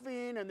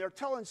laughing, and they're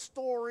telling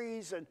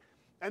stories, and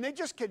they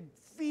just could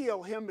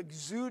feel him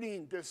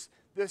exuding this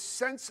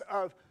sense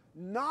of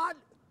not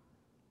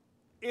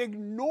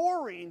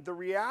ignoring the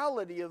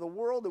reality of the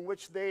world in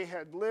which they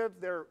had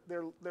lived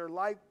their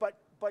life, but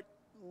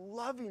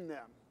loving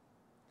them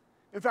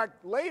In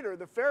fact, later,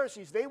 the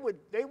Pharisees, they would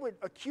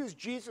accuse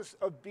Jesus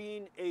of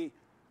being a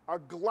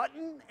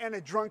glutton and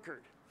a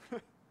drunkard.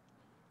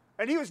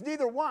 And he was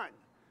neither one.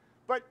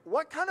 But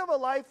what kind of a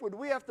life would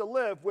we have to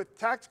live with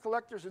tax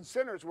collectors and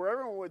sinners where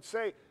everyone would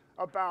say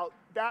about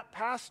that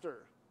pastor,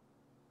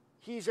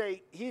 he's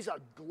a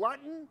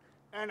glutton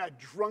and a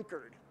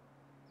drunkard.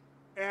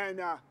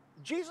 And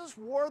Jesus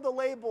wore the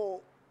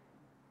label.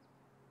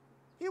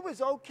 He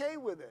was okay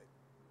with it,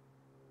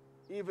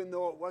 even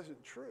though it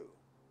wasn't true.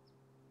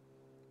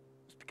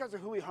 It's because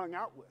of who he hung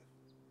out with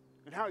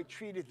and how he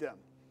treated them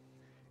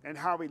and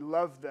how he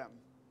loved them.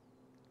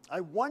 I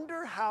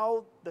wonder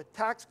how the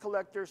tax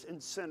collectors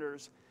and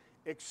sinners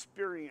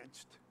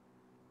experienced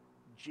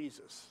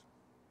Jesus.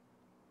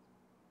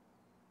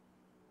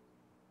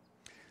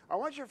 I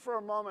want you for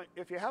a moment,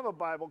 if you have a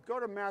Bible, go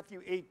to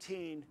Matthew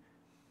 18.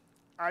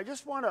 I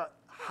just want to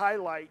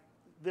highlight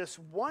this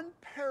one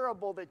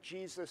parable that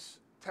Jesus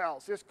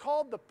tells. It's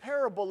called the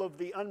parable of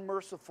the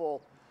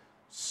unmerciful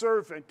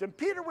servant. And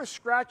Peter was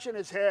scratching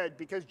his head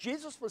because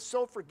Jesus was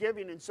so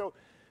forgiving. And so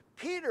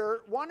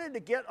Peter wanted to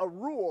get a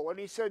rule. And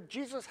he said,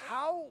 Jesus,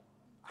 how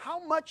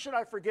much should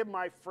I forgive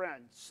my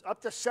friends?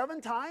 Up to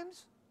 7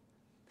 times?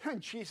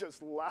 And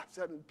Jesus laughs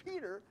at him.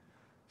 Peter,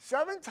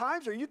 7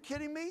 times? Are you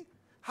kidding me?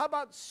 How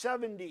about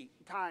 70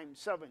 times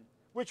 7?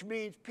 Which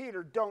means,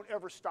 Peter, don't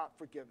ever stop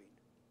forgiving.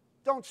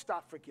 Don't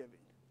stop forgiving.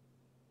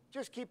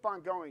 Just keep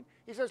on going.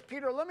 He says,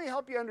 Peter, let me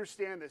help you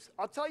understand this.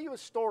 I'll tell you a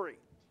story.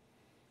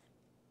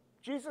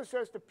 Jesus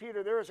says to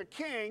Peter, there was a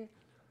king,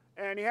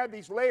 and he had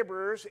these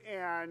laborers,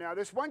 and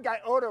this one guy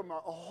owed him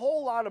a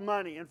whole lot of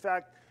money. In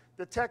fact,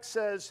 the text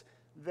says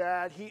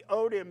that he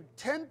owed him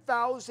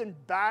 10,000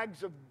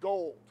 bags of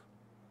gold.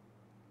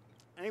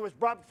 And he was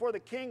brought before the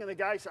king, and the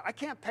guy said, I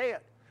can't pay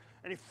it.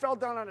 And he fell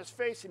down on his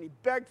face, and he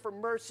begged for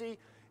mercy.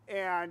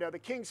 And the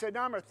king said,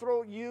 now I'm going to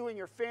throw you and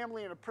your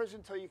family in a prison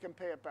until you can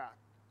pay it back.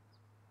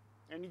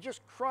 And he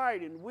just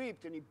cried and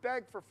wept, and he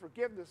begged for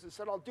forgiveness and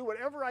said, I'll do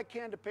whatever I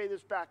can to pay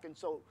this back. And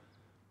so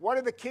what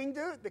did the king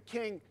do? The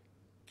king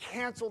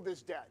canceled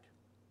his debt.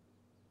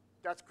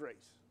 That's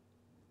grace.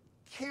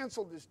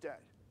 Canceled his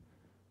debt.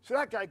 So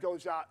that guy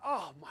goes out,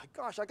 oh my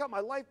gosh, I got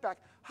my life back.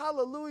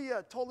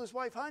 Hallelujah. Told his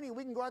wife, honey,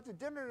 we can go out to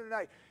dinner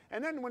tonight.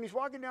 And then when he's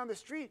walking down the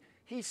street,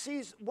 he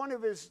sees one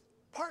of his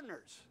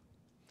partners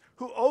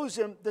who owes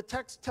him. The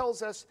text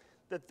tells us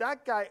that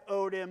that guy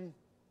owed him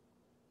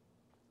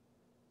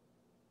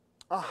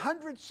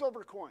 100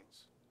 silver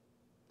coins.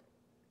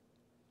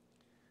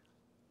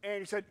 And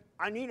he said,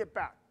 I need it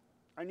back.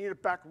 I need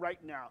it back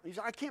right now. He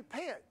said, I can't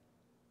pay it.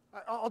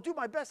 I'll do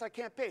my best. I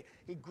can't pay it.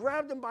 He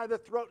grabbed him by the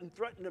throat and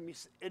threatened him,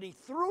 and he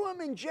threw him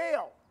in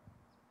jail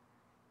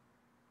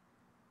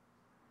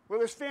with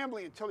his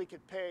family until he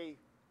could pay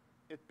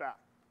it back.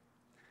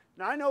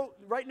 Now, I know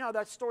right now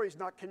that story is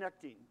not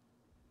connecting,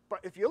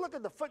 but if you look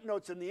at the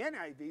footnotes in the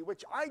NIV,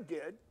 which I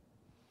did,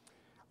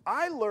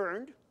 I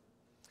learned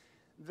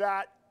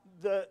that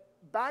the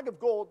bag of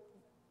gold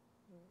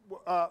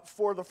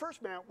for the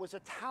first man was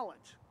a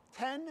talent,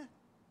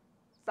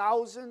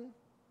 10,000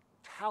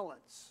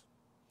 talents.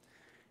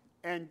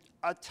 And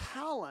a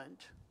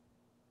talent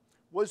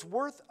was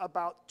worth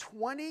about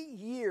 20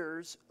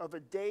 years of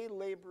a day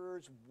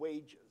laborer's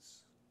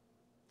wages.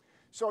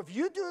 So if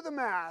you do the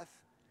math,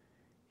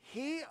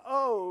 he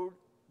owed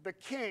the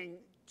king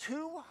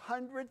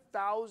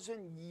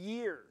 200,000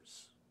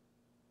 years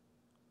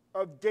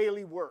of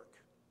daily work.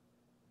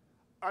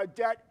 A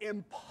debt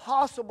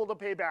impossible to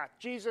pay back.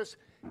 Jesus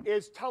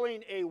is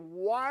telling a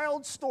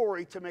wild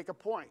story to make a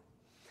point.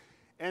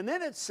 And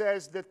then it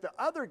says that the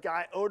other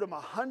guy owed him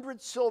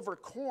 100 silver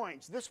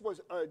coins. This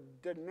was a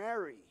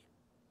denarii.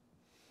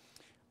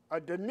 A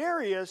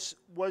denarius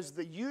was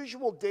the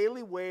usual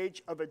daily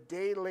wage of a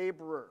day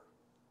laborer.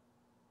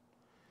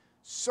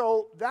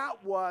 So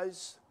that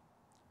was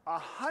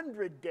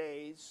 100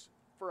 days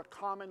for a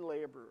common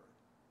laborer.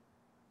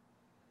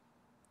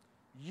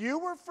 You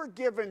were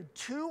forgiven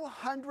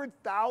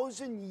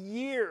 200,000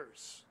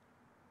 years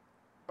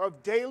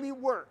of daily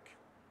work.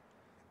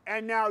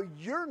 And now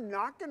you're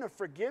not going to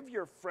forgive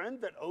your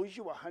friend that owes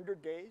you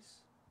 100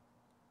 days?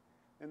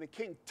 And the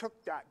king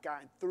took that guy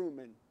and threw him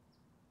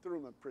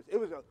in prison. It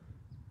was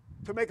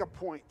to make a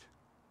point.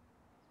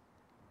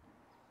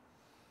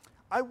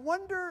 I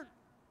wonder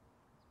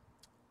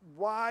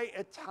why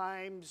at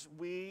times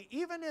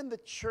even in the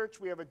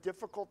church, we have a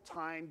difficult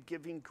time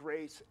giving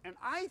grace. And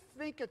I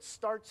think it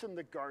starts in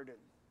the garden.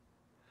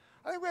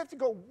 I think we have to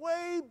go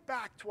way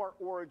back to our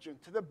origin,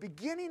 to the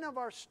beginning of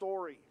our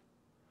story.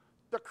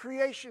 The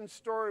creation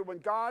story when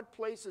God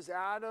places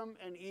Adam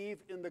and Eve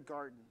in the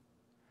garden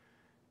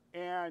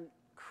and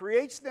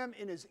creates them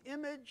in his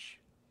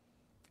image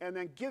and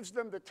then gives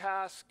them the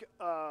task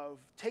of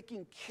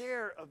taking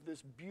care of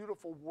this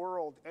beautiful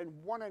world and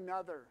one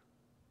another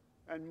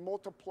and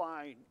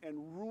multiplying and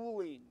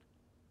ruling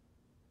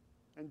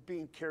and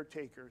being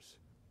caretakers.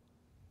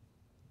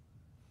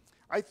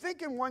 I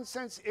think in one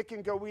sense it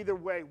can go either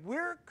way.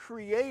 We're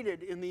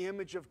created in the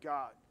image of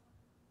God.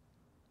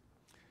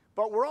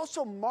 But we're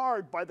also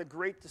marred by the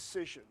great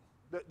decision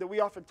that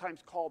we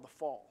oftentimes call the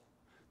fall.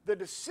 the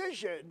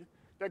decision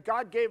that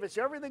God gave us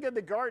everything in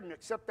the garden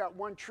except that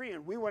one tree,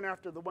 and we went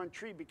after the one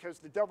tree because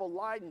the devil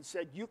lied and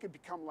said, you could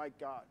become like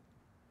God.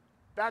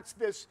 That's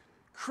this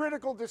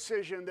critical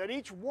decision that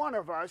each one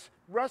of us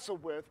wrestle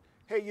with.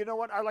 Hey, you know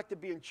what? I like to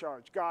be in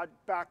charge. God,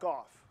 back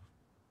off.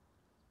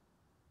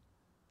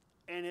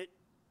 And it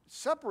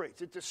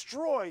separates, it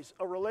destroys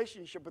a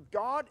relationship with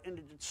God, and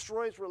it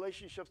destroys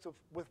relationships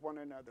with one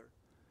another.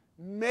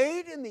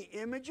 Made in the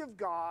image of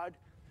God,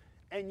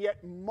 and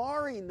yet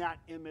marring that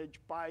image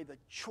by the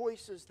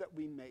choices that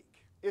we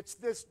make. It's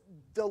this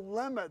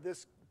dilemma,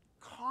 this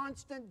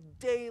constant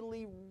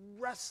daily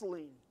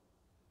wrestling.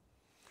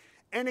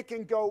 And it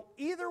can go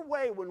either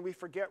way when we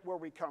forget where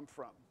we come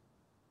from.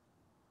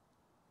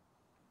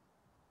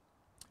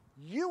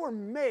 You were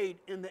made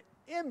in the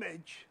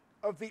image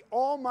of the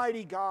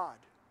Almighty God.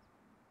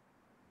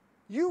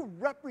 You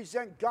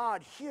represent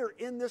God here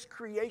in this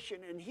creation,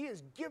 and He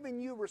has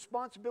given you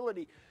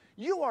responsibility.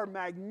 You are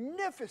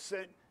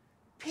magnificent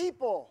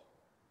people.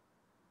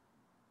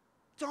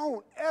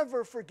 Don't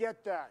ever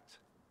forget that.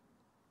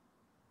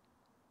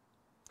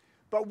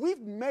 But we've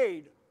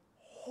made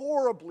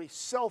horribly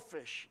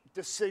selfish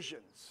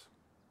decisions.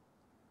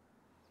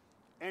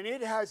 And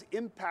it has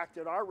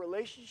impacted our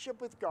relationship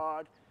with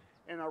God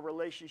and our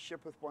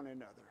relationship with one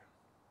another.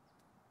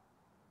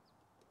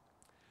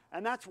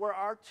 And that's where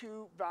our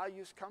two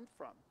values come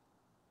from.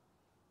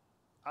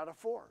 Out of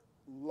 4.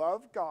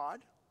 Love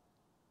God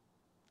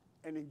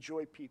and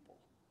enjoy people.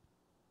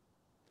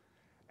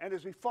 And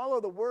as we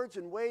follow the words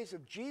and ways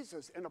of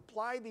Jesus and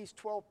apply these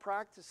 12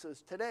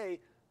 practices today,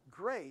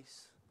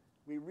 grace,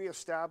 we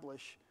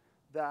reestablish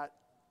that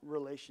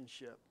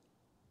relationship.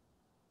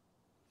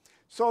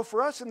 So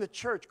for us in the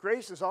church,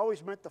 grace is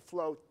always meant to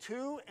flow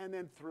to and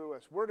then through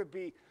us. We're to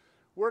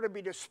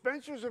be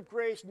dispensers of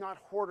grace, not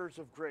hoarders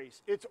of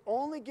grace. It's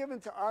only given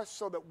to us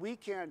so that we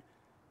can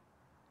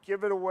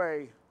give it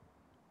away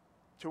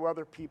to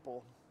other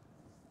people.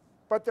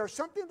 But there's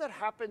something that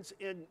happens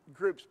in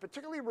groups,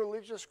 particularly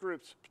religious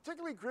groups,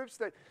 particularly groups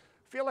that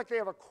feel like they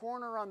have a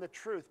corner on the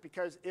truth,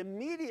 because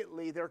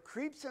immediately there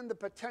creeps in the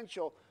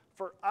potential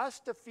for us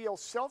to feel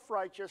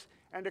self-righteous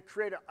and to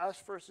create an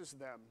us versus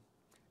them.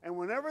 And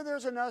whenever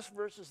there's an us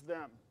versus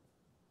them,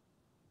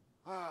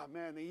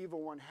 man, the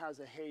evil one has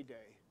a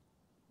heyday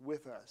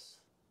with us.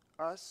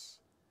 Us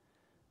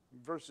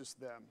versus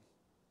them.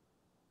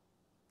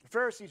 The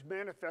Pharisees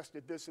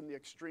manifested this in the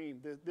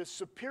extreme, this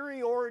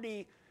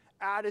superiority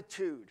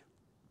attitude.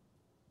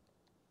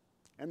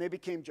 And they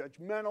became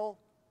judgmental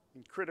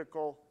and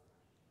critical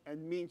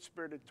and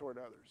mean-spirited toward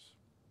others.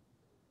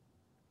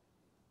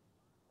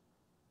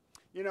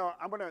 You know,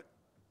 I'm going to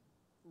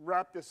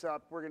wrap this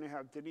up. We're going to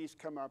have Denise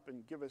come up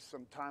and give us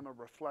some time of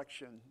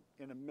reflection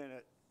in a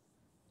minute.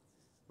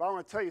 But I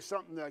want to tell you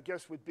something that I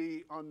guess would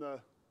be on the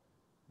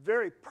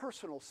very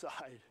personal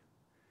side.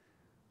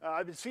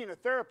 I've been seeing a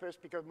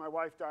therapist because my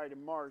wife died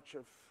in March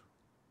of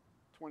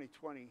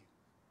 2020.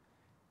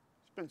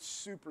 It's been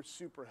super,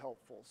 super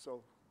helpful.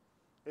 So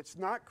it's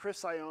not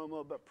Chris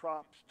Ioma, but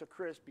props to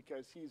Chris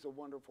because he's a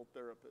wonderful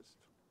therapist.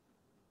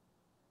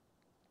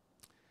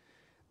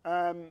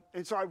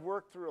 And so I've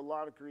worked through a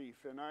lot of grief,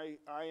 and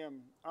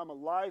I'm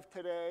alive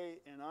today,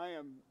 and I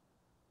am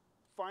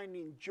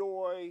finding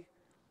joy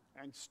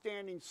and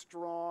standing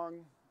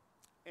strong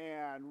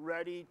and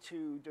ready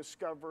to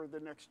discover the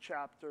next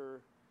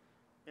chapter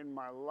in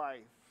my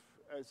life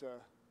as a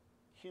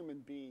human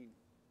being.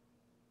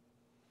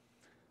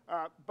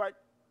 But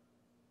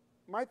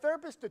my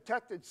therapist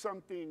detected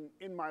something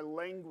in my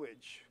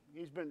language.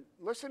 He's been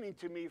listening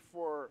to me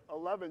for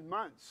 11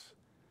 months.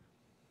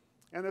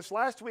 And this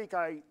last week,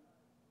 I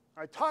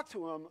talked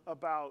to him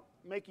about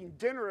making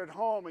dinner at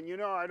home. And you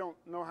know, I don't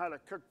know how to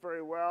cook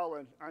very well.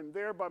 And I'm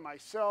there by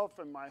myself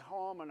in my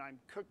home, and I'm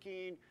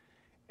cooking.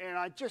 And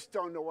I just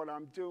don't know what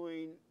I'm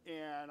doing.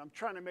 And I'm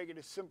trying to make it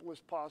as simple as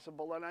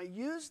possible. And I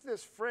used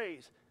this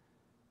phrase,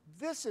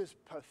 "This is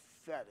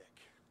pathetic."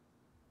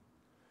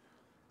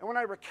 And when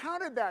I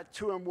recounted that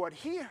to him, what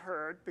he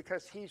heard,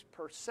 because he's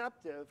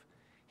perceptive,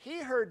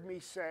 he heard me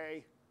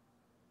say,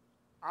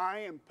 "I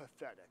am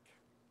pathetic."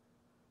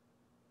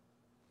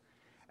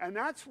 And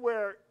that's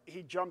where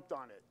he jumped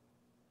on it.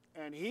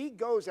 And he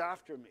goes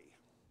after me.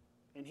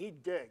 And he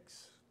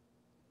digs.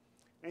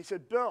 And he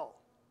said, "Bill,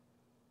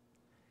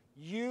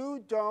 you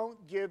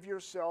don't give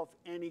yourself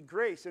any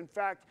grace. In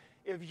fact,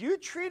 if you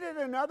treated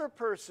another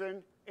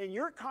person in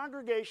your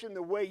congregation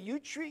the way you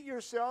treat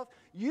yourself,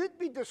 you'd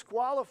be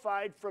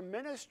disqualified from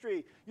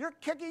ministry. You're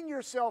kicking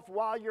yourself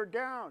while you're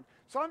down.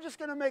 So I'm just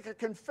going to make a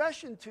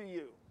confession to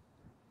you.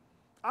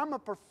 I'm a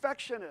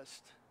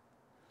perfectionist.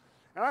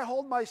 And I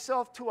hold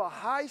myself to a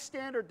high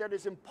standard that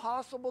is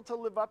impossible to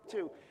live up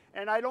to.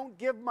 And I don't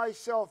give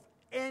myself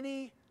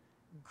any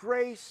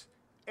grace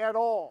at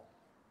all."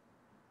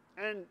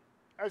 And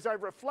as I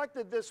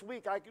reflected this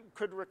week, I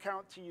could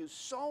recount to you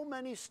so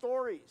many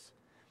stories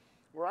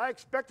where I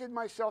expected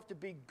myself to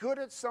be good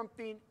at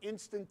something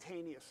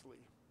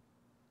instantaneously.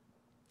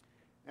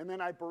 And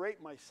then I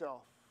berate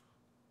myself.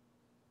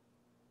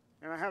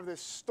 And I have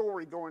this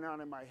story going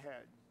on in my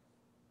head.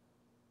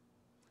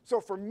 So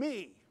for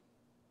me,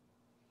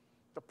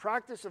 the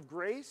practice of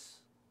grace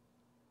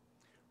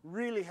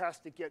really has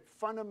to get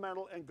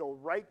fundamental and go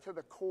right to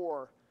the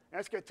core. And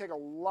it's going to take a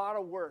lot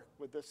of work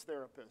with this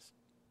therapist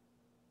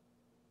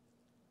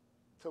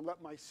to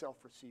let myself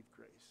receive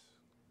grace.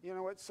 You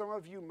know what? Some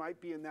of you might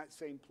be in that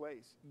same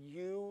place.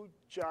 You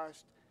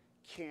just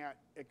can't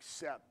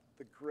accept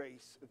the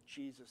grace of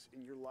Jesus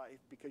in your life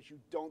because you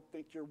don't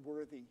think you're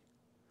worthy.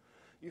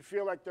 You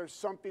feel like there's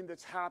something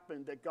that's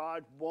happened that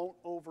God won't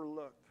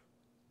overlook.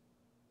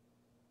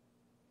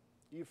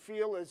 You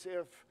feel as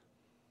if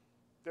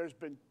there's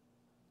been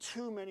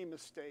too many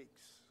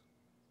mistakes.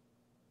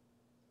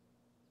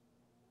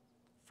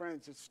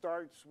 Friends, it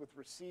starts with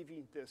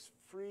receiving this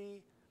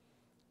free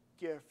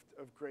gift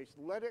of grace.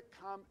 Let it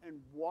come and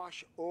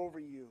wash over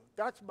you.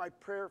 That's my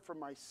prayer for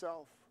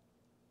myself.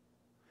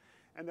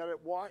 And that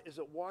as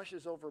it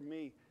washes over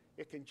me,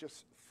 it can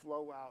just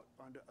flow out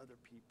onto other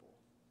people.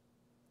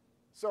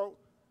 So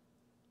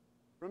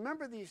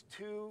remember these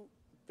two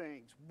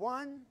things.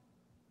 One,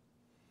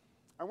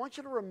 I want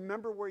you to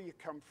remember where you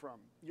come from.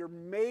 You're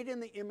made in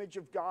the image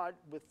of God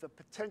with the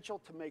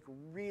potential to make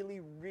really,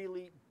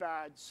 really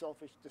bad,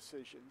 selfish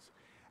decisions.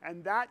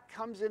 And that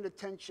comes into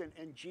tension,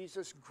 and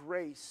Jesus'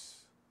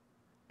 grace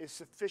is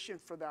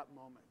sufficient for that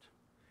moment.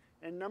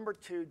 And number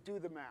two, do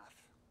the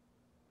math.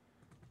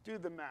 Do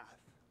the math.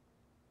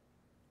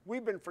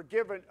 We've been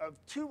forgiven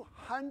of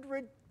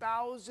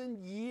 200,000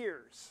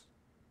 years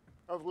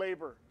of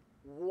labor,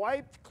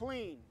 wiped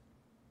clean.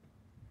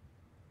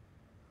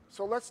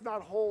 So let's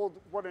not hold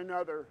one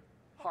another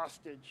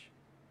hostage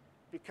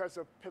because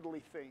of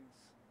piddly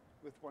things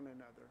with one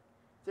another.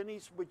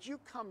 Denise, would you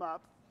come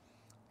up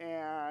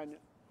and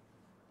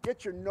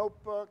get your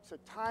notebooks, a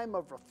time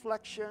of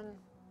reflection?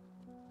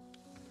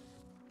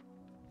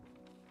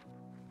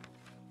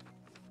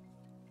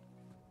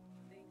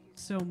 Thank you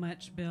so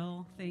much,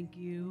 Bill. Thank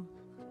you.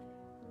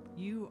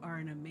 You are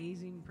an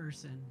amazing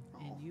person,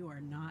 and you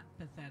are not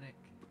pathetic.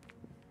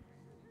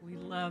 We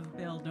love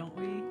Bill, don't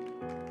we?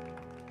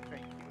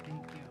 Thank you.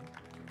 Thank you.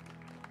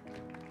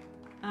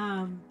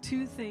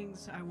 Two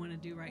things I want to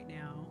do right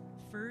now.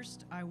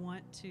 First, I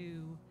want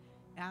to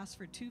ask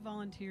for 2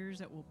 volunteers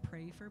that will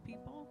pray for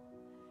people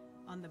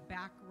on the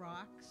back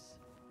rocks.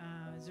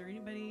 Is there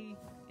anybody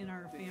in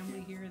our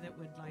family here that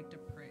would like to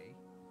pray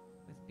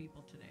with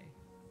people today?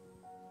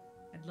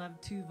 I'd love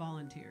 2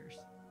 volunteers.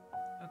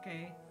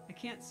 Okay, I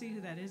can't see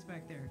who that is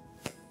back there.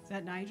 Is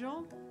that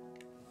Nigel?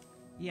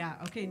 Yeah,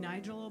 okay,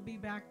 Nigel will be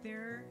back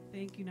there.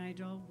 Thank you,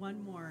 Nigel.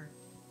 One more.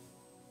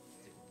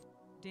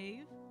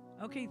 Dave?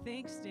 Okay,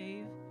 thanks,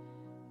 Dave.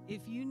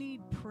 If you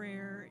need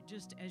prayer,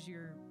 just as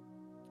you're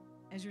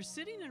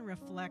sitting and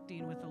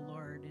reflecting with the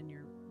Lord in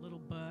your little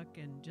book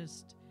and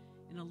just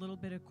in a little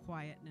bit of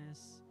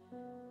quietness,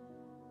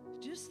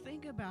 just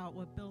think about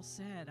what Bill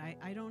said.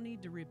 I don't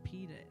need to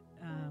repeat it.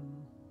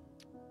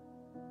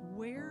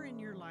 Where in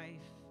your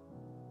life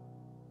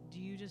do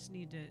you just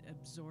need to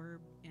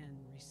absorb and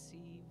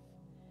receive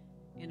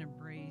and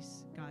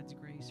embrace God's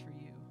grace for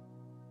you?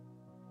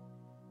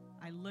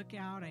 I look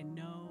out, I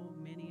know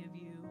many of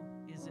you.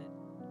 Is it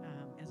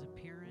as a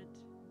parent,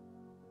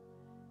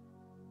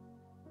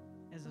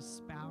 as a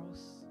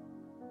spouse,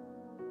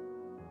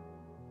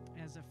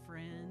 as a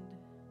friend,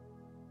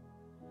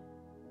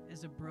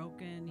 as a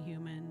broken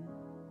human,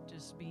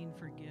 just being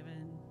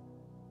forgiven?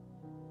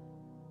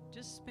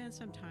 Just spend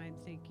some time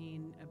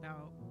thinking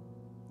about,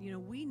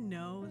 we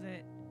know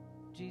that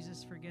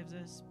Jesus forgives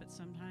us, but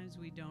sometimes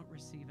we don't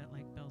receive it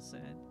like Bill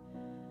said.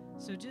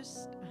 So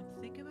just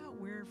think about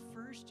where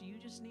first you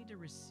just need to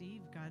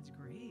receive God's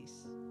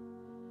grace.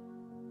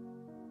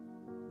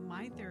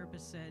 My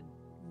therapist said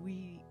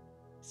we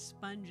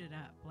sponge it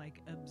up,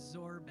 like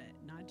absorb it,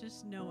 not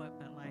just know it,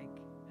 but like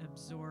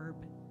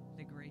absorb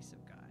the grace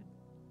of God.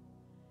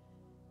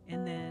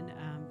 And then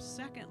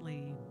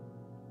secondly,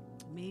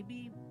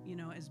 maybe,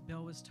 as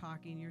Bill was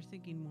talking, you're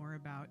thinking more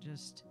about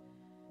just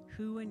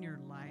who in your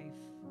life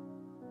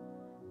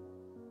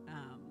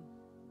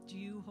do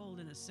you hold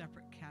in a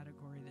separate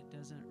category that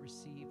doesn't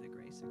receive the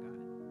grace of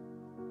God?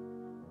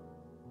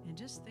 And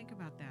just think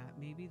about that.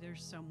 Maybe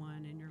there's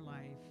someone in your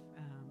life,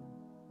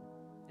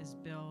 as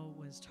Bill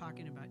was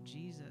talking about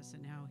Jesus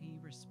and how he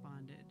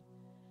responded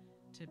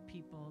to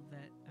people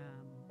that,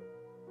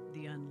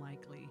 the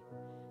unlikely.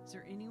 Is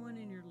there anyone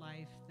in your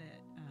life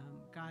that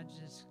God's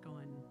just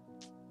going,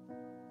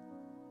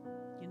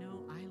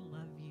 I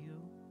love you.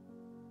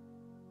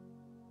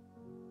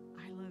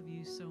 I love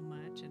you so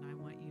much, and I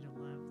want you to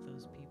love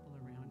those people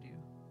around you.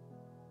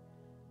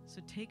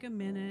 So take a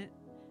minute.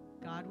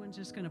 Godwin's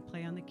just going to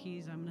play on the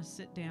keys. I'm going to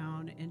sit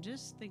down and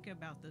just think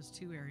about those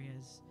 2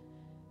 areas.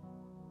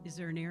 Is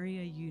there an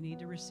area you need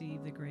to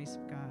receive the grace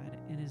of God?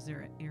 And is there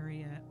an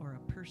area or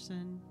a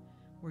person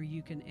where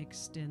you can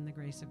extend the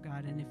grace of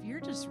God? And if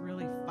you're just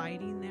really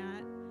fighting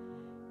that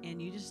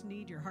and you just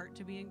need your heart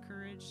to be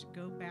encouraged,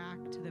 go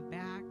back to the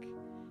back,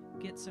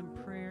 get some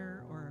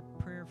prayer or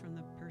a prayer from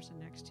the person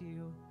next to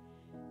you,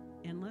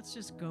 and let's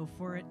just go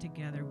for it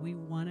together. We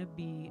want to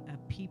be a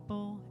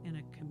people and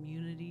a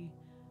community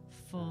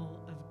full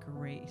of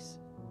grace.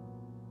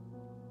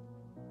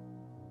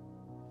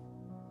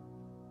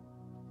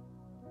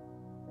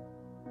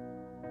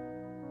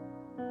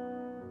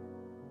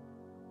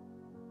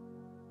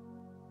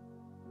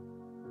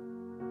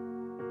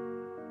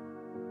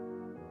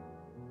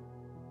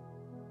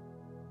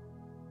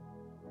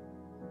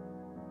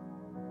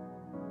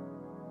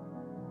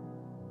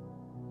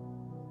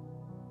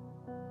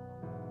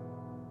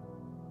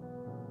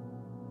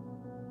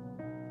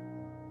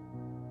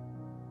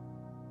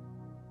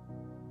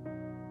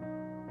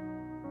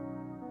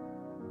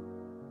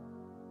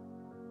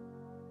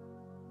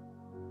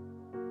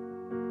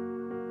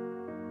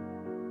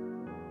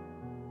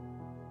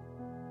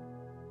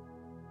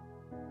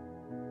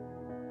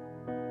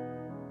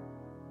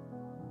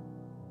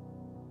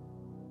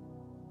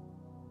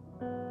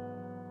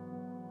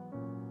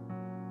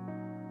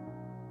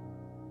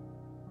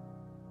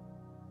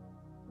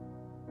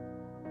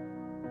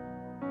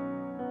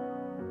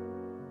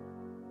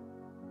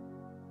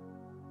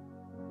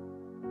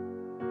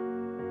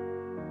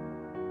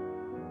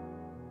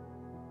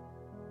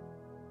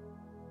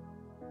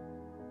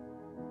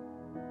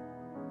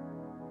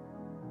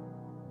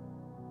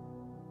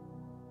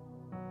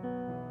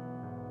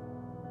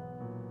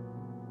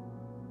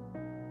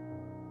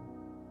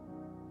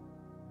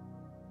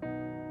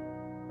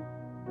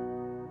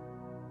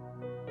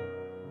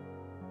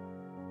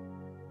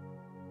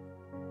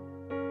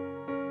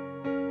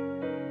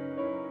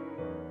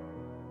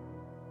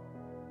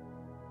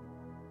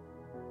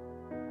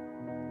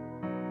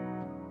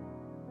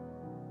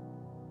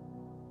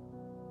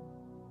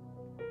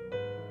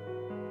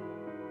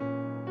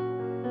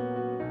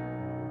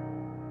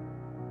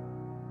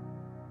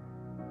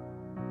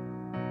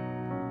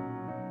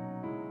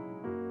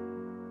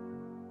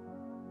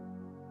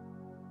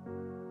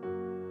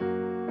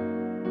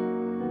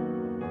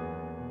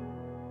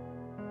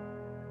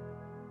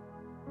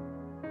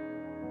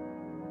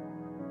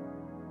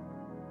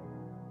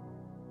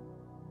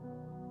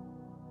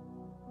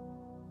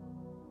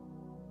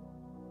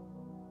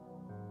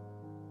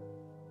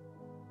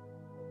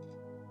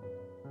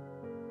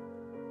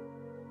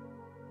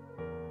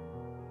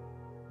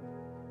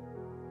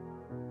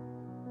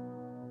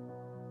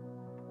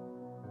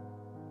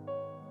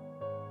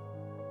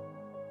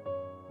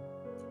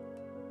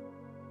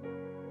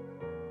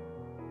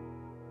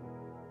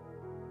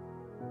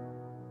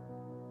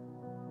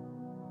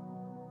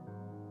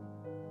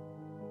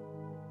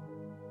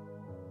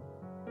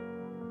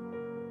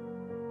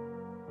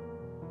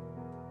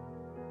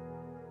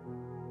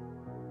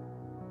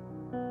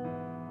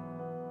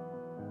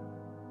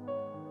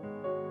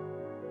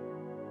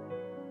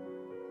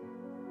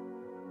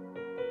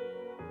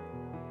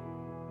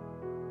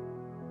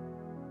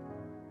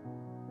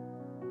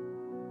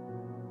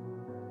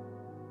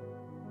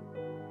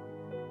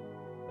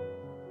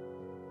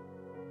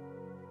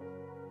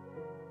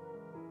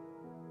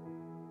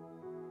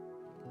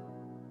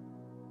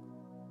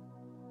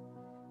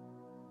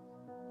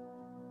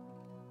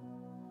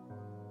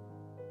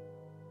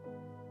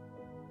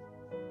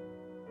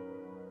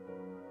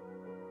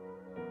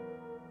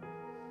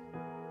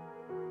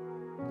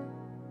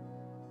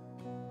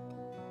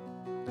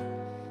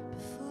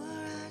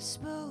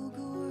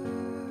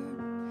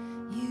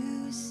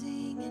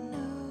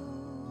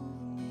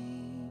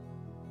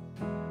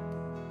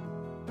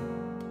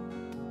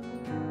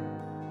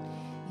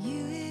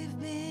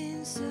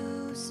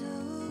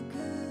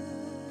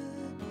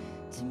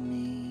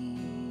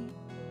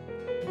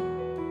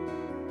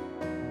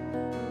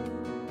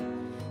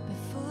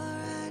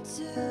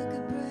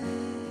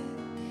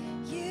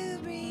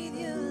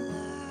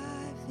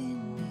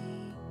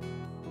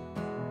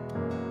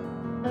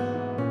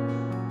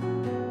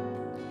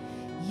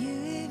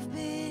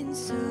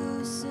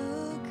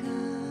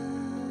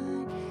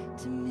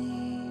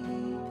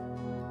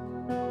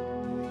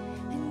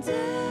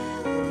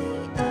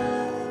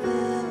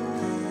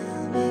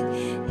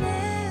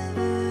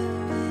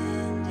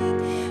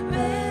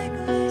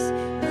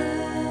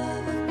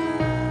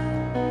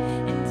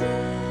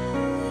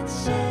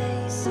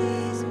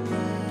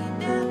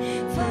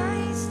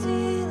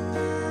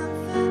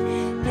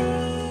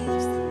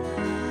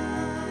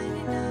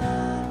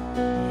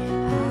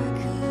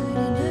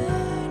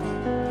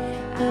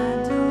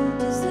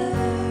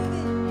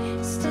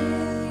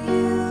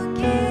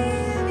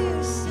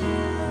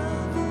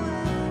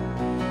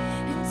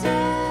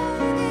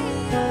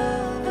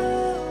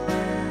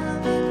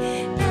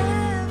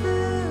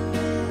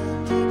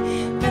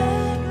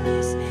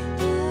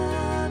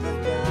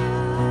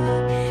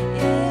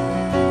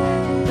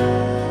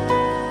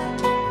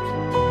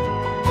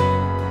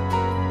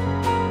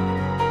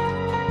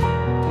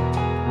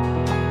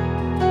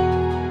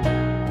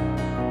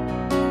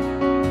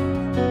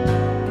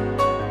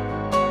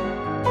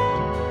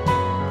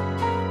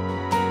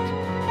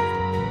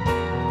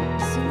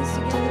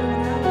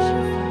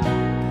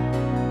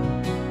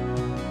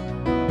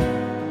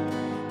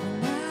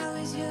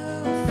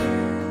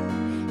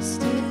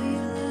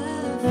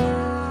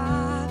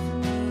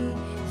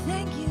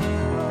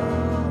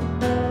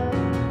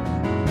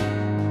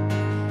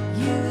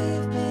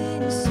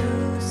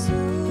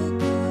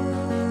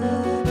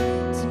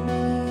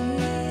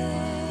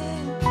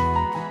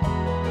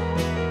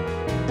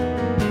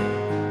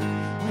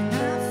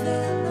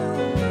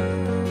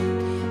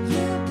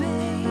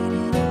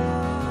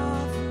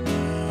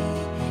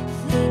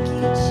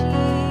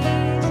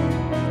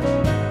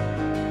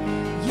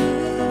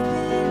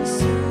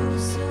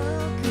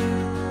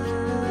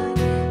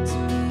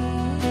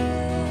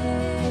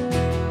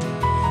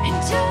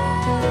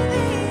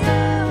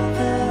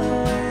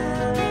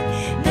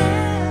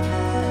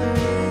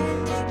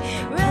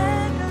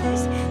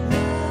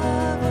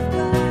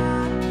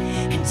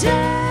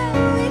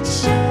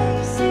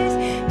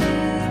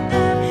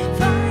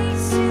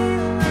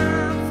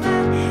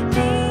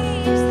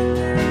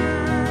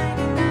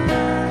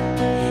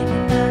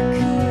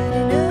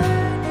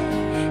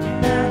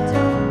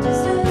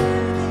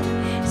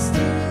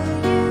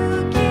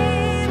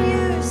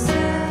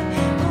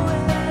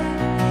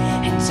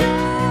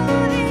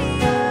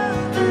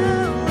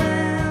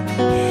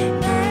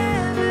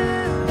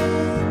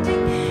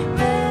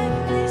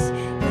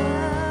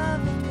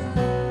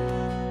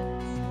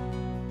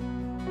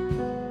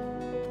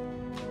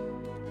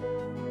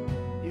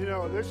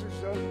 know, this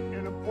is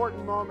an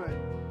important moment.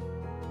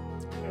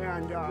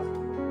 And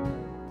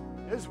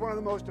this is one of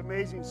the most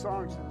amazing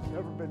songs that has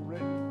ever been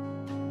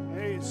written. And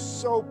it is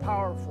so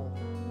powerful.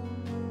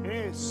 And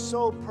it is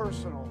so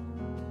personal.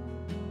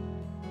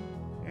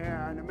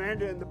 And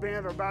Amanda and the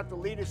band are about to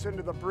lead us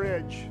into the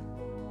bridge.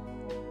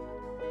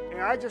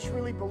 And I just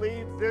really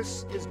believe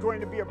this is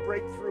going to be a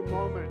breakthrough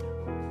moment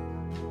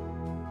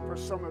for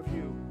some of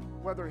you,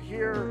 whether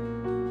here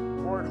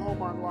or at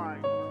home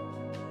online.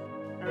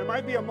 And it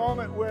might be a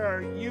moment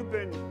where you've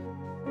been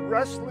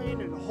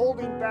wrestling and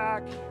holding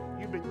back,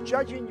 you've been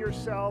judging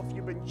yourself,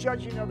 you've been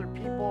judging other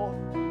people,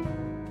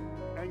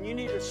 and you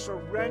need to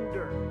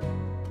surrender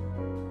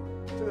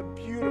to the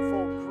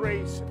beautiful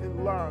grace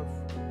and love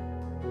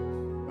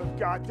of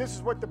God. This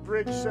is what the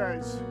bridge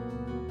says.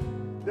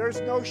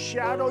 There's no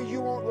shadow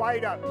you won't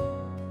light up,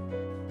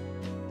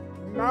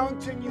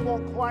 mountain you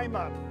won't climb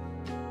up,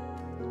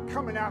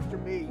 coming after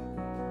me.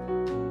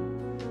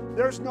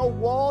 There's no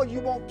wall you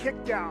won't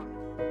kick down,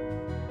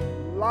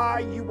 lie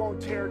you won't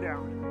tear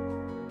down,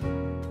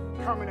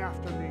 coming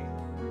after me.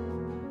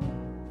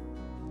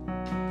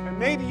 And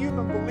maybe you've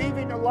been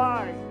believing a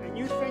lie and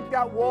you think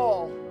that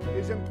wall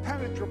is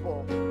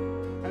impenetrable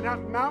and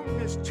that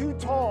mountain is too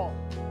tall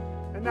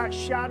and that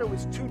shadow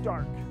is too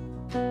dark.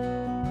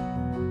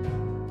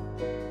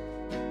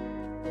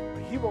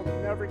 But He will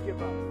never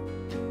give up.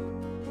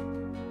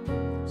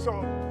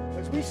 So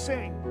as we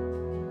sing,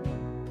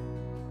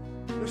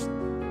 just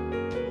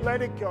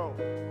let it go.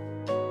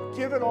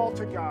 Give it all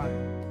to God.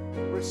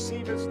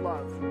 Receive His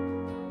love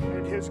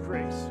and His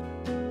grace.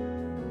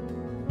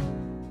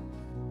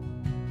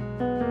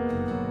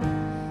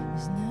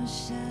 There's no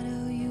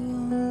shadow you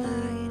won't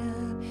light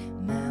up,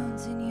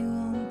 mountain you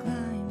won't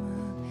climb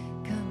up,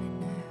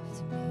 coming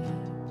after me.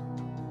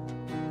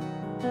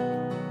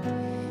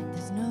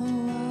 There's no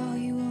wall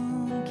you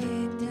won't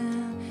kick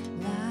down,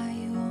 lie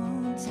you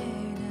won't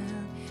tear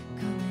down,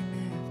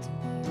 coming after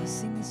me. We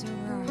sing this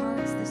over our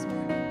hearts this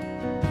morning.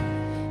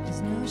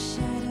 There's no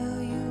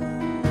shadow you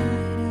won't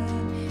light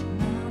up,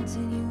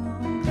 mountain you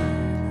won't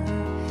climb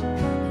up,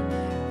 coming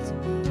after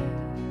me.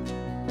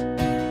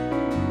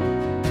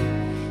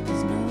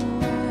 There's no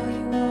wall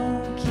you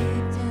won't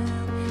kick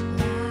down,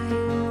 lie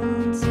you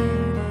won't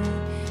tear down,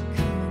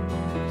 coming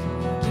after me.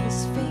 Give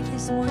us faith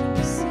this morning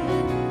to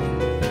sing.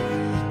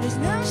 There's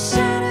no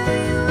shadow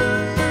you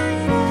won't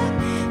light up,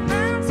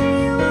 mountain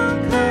you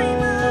won't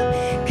climb up,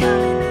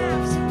 coming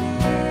after me.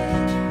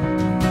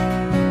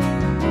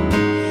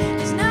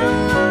 There's no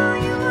wall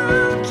you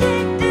won't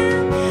kick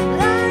down,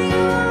 lie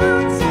you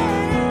won't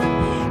tear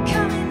down,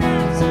 coming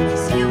after me.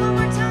 Sing it one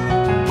more time.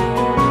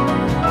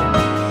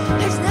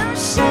 There's no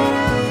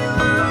shadow you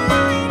won't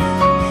light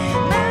up,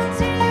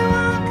 mountain you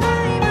won't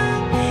climb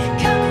up,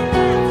 coming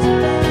after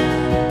me.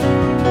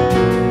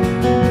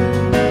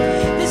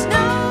 There's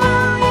no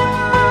wall you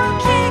won't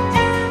kick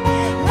down,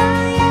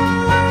 lie you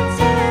won't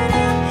tear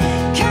down,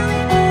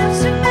 coming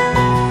after me. Oh,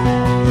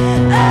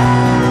 the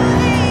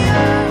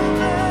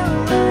overwhelming,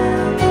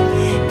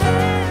 never-ending,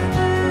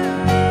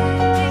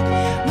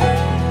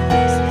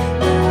 reckless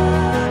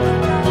love of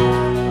God.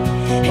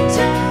 And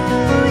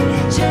though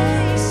it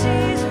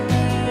chases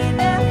me,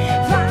 that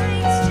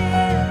fight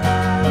still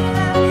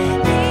love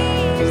that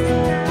leaves the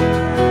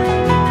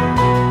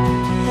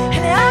 99.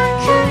 And I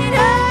couldn't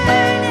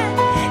earn it,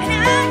 and I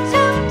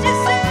don't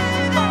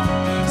deserve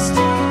it.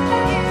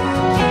 Still, you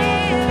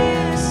give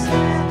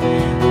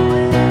yourself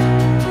away.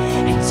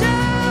 And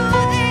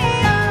though the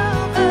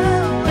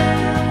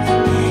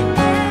overwhelming,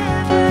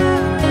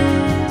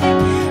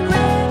 never-ending,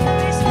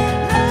 reckless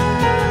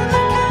love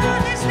of God,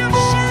 there's no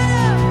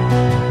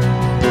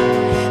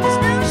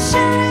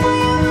shadow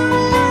you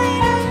won't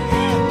light up,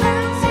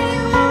 mountain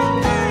you won't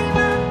climb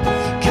up,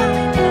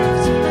 coming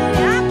after me. I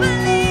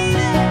believe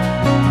it.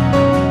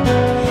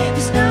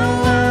 There's no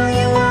wall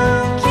you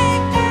won't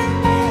kick down,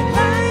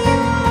 lie you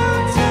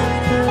won't tear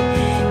down,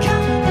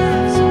 coming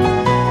after me.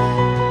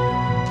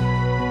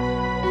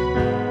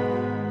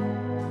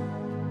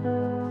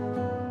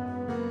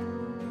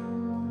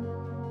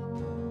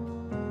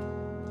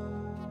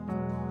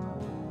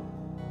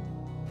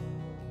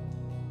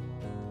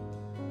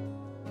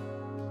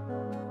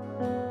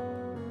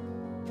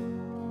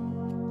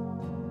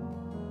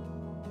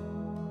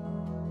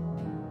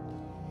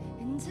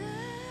 And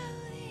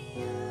though the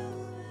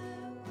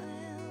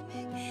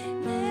overwhelming,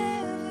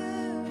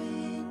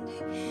 never-ending,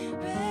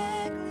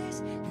 reckless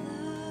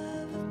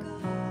love of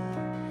God,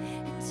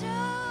 and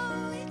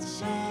though it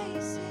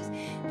chases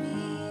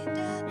me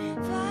down,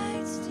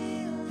 fights till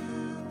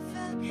I'm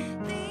found,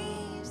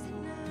 leaves the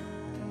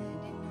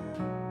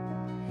 99.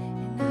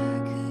 And I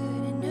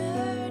couldn't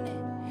earn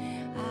it,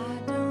 I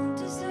don't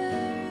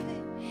deserve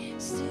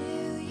it.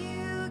 Still,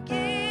 you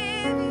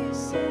give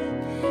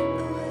yourself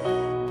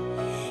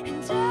away.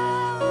 And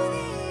though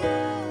the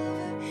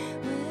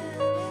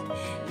overwhelming,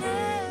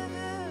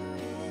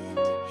 never-ending,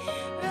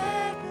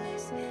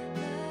 reckless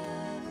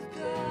love of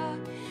God,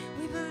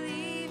 we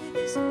believe it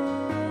this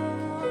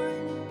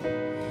morning.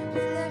 We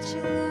let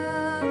your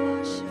love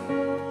wash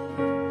over.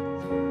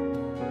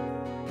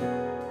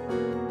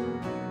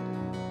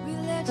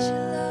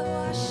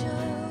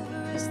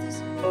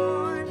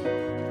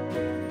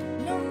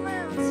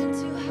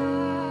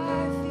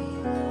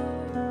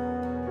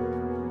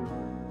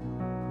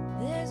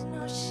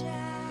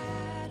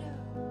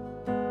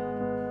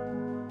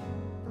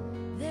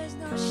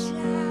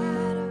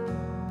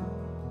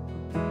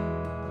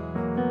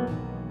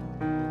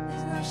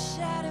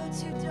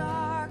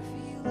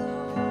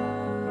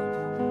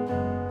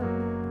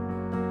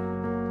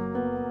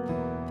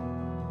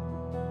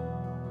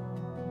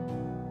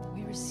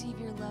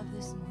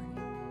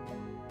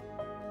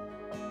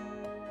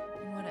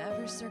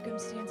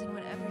 circumstance, in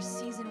whatever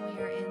season we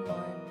are in,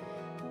 Lord,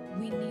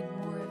 we need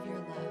more of your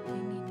love. We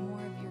need more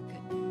of your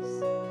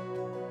goodness.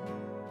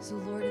 So,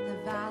 Lord, in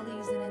the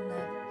valleys and in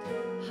the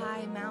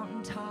high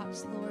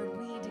mountaintops, Lord,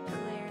 we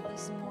declare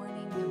this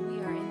morning that we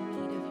are in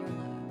need of your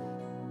love.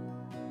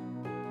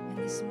 And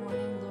this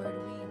morning, Lord,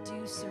 we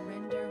do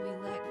surrender. We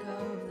let go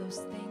of those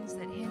things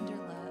that hinder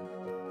love.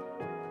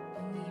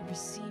 And we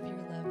receive your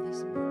love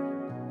this morning.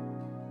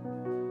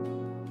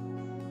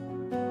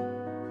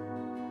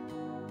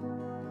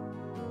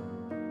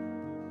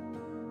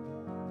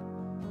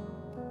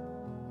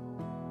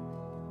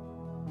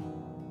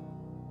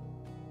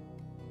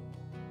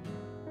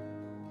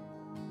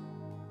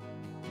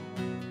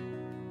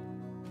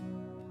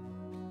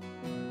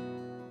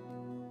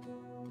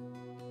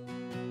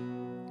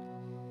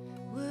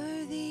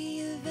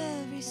 Worthy of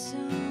every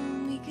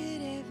song we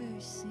could ever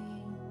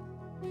sing,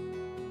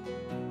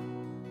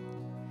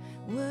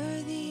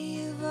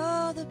 worthy of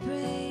all the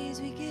praise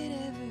we could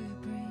ever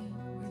bring,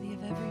 worthy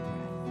of every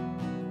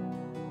breath,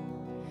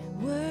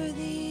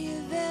 worthy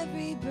of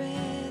every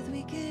breath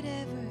we could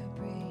ever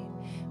breathe.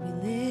 We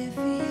live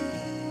for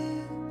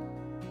you,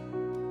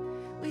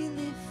 we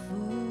live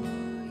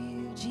for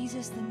you.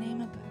 Jesus, the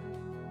name above,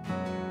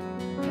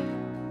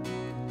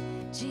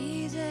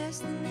 Jesus,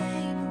 the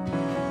name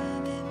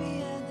above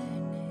every other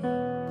name.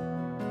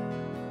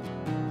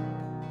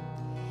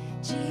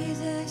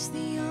 Jesus,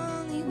 the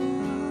only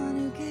one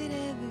who could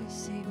ever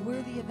save,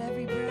 worthy of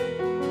every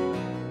breath,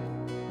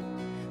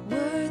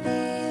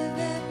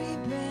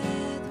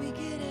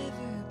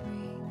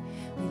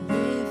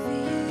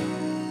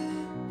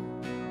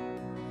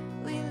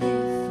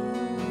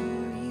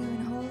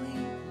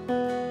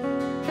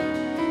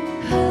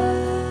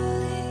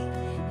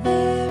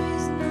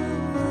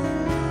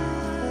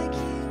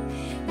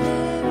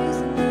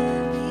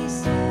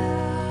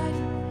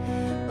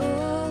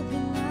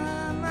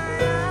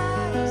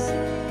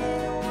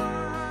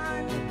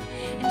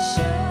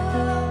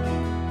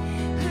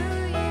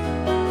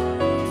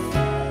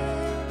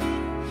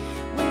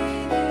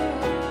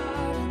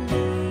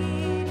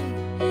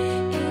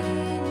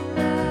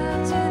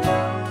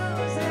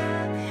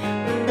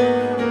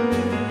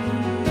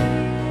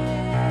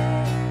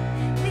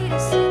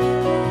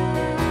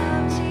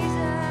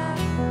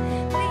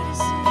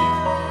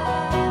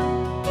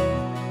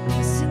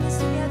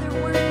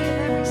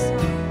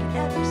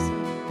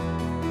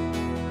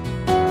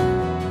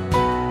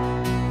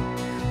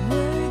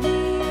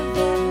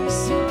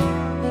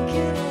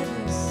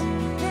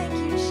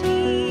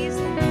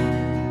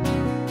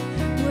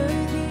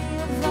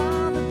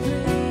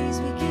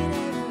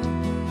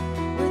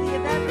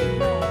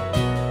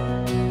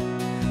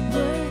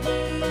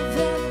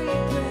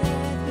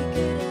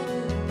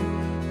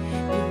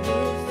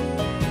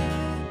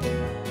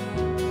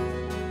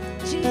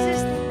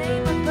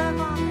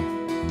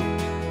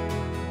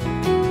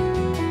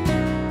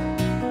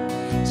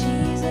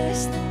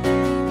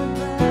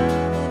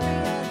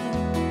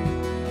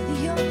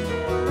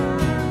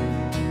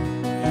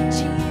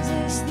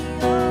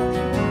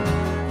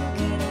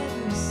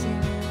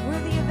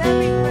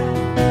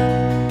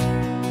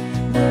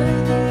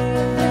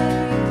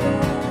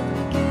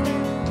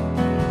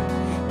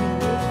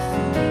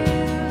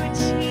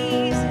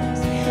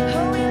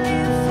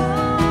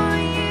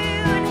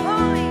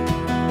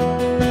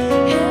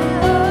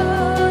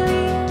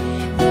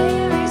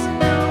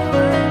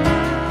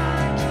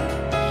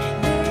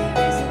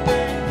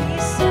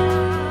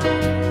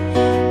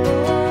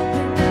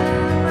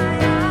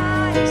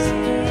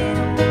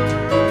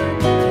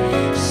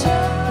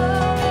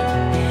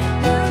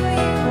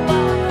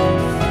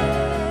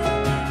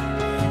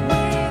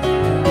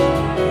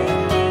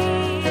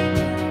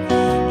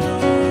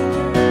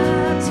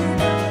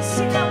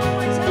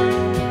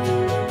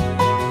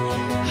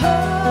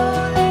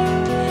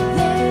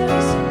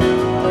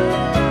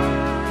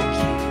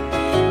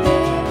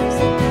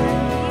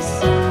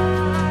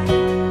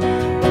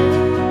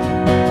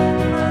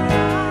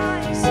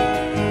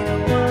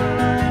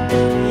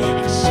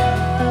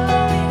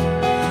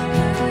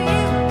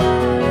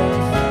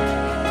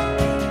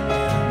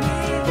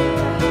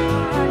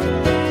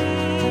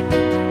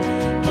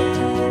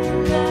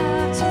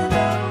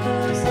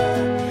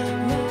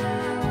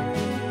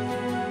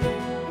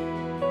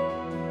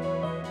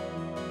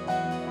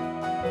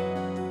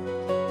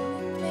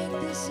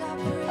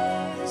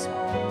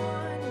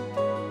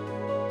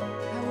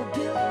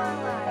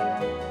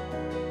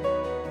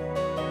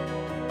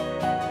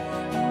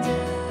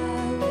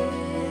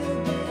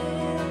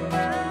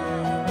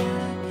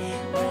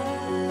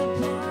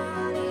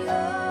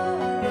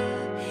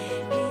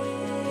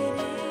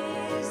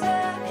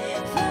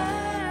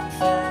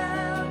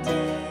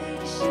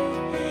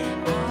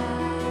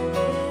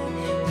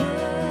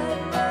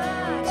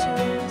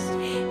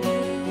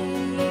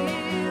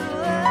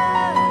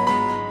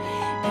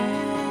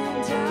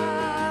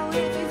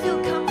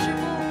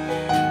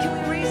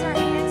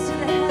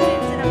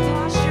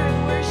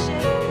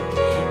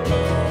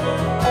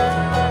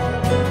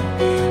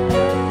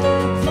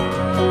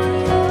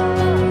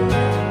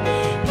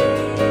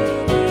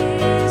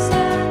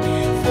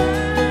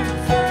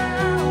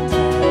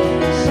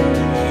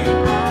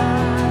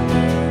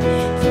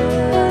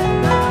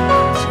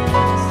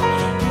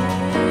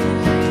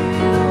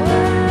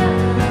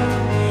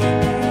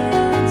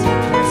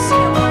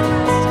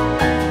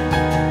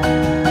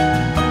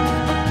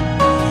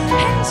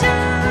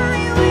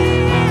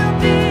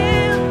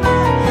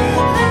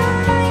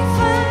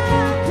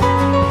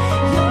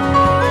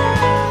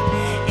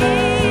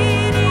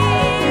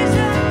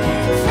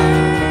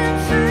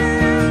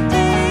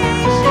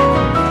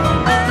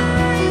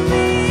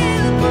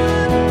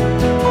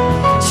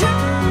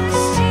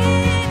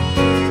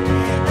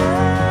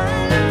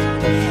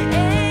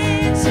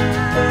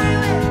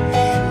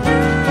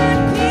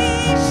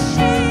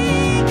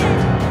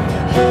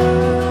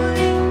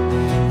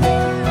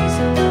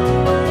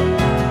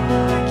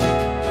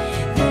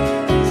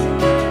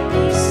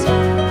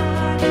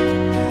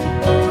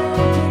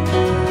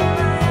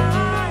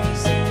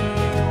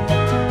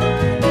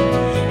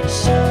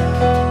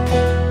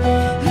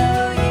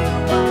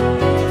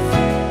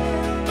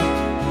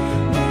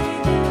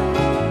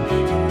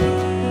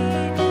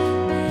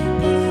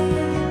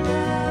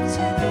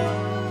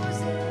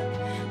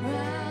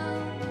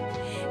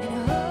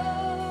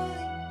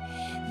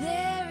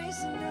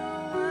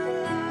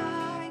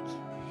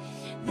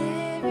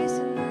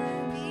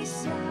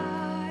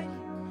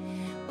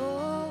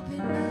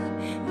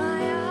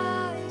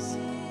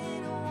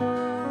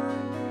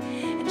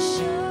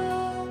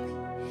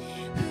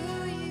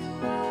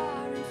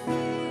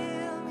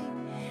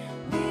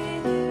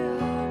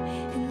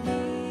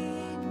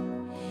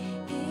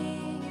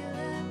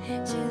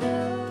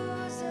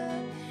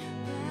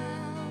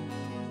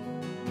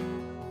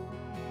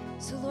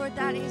 So, Lord,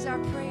 that is our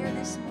prayer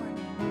this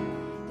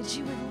morning, that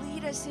you would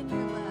lead us in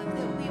your love,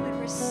 that we would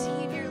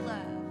receive your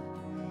love.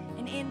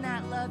 And in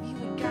that love, you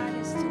would guide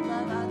us to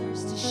love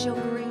others, to show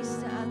grace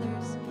to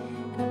others,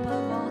 and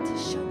above all, to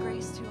show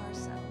grace to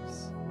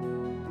ourselves.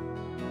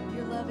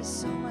 Your love is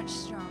so much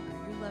stronger.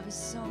 Your love is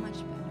so much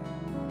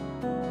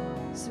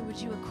better. So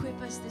would you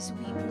equip us this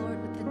week,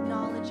 Lord, with the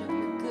knowledge of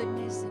your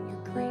goodness and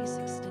your grace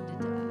extended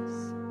to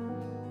us.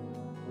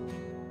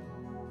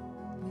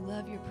 We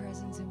love your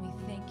presence, and we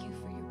thank you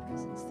for your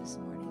presence this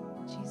morning.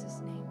 In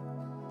Jesus' name,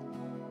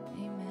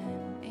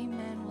 amen.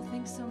 Amen. Well,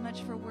 thanks so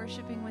much for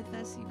worshiping with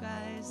us, you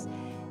guys.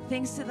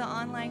 Thanks to the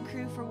online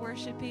crew for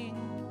worshiping.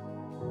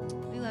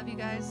 We love you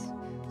guys.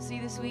 See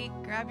you this week.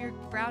 Grab your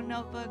brown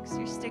notebooks,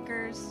 your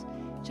stickers.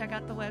 Check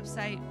out the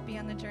website. Be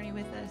on the journey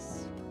with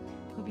us.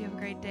 Hope you have a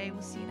great day.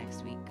 We'll see you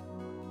next week.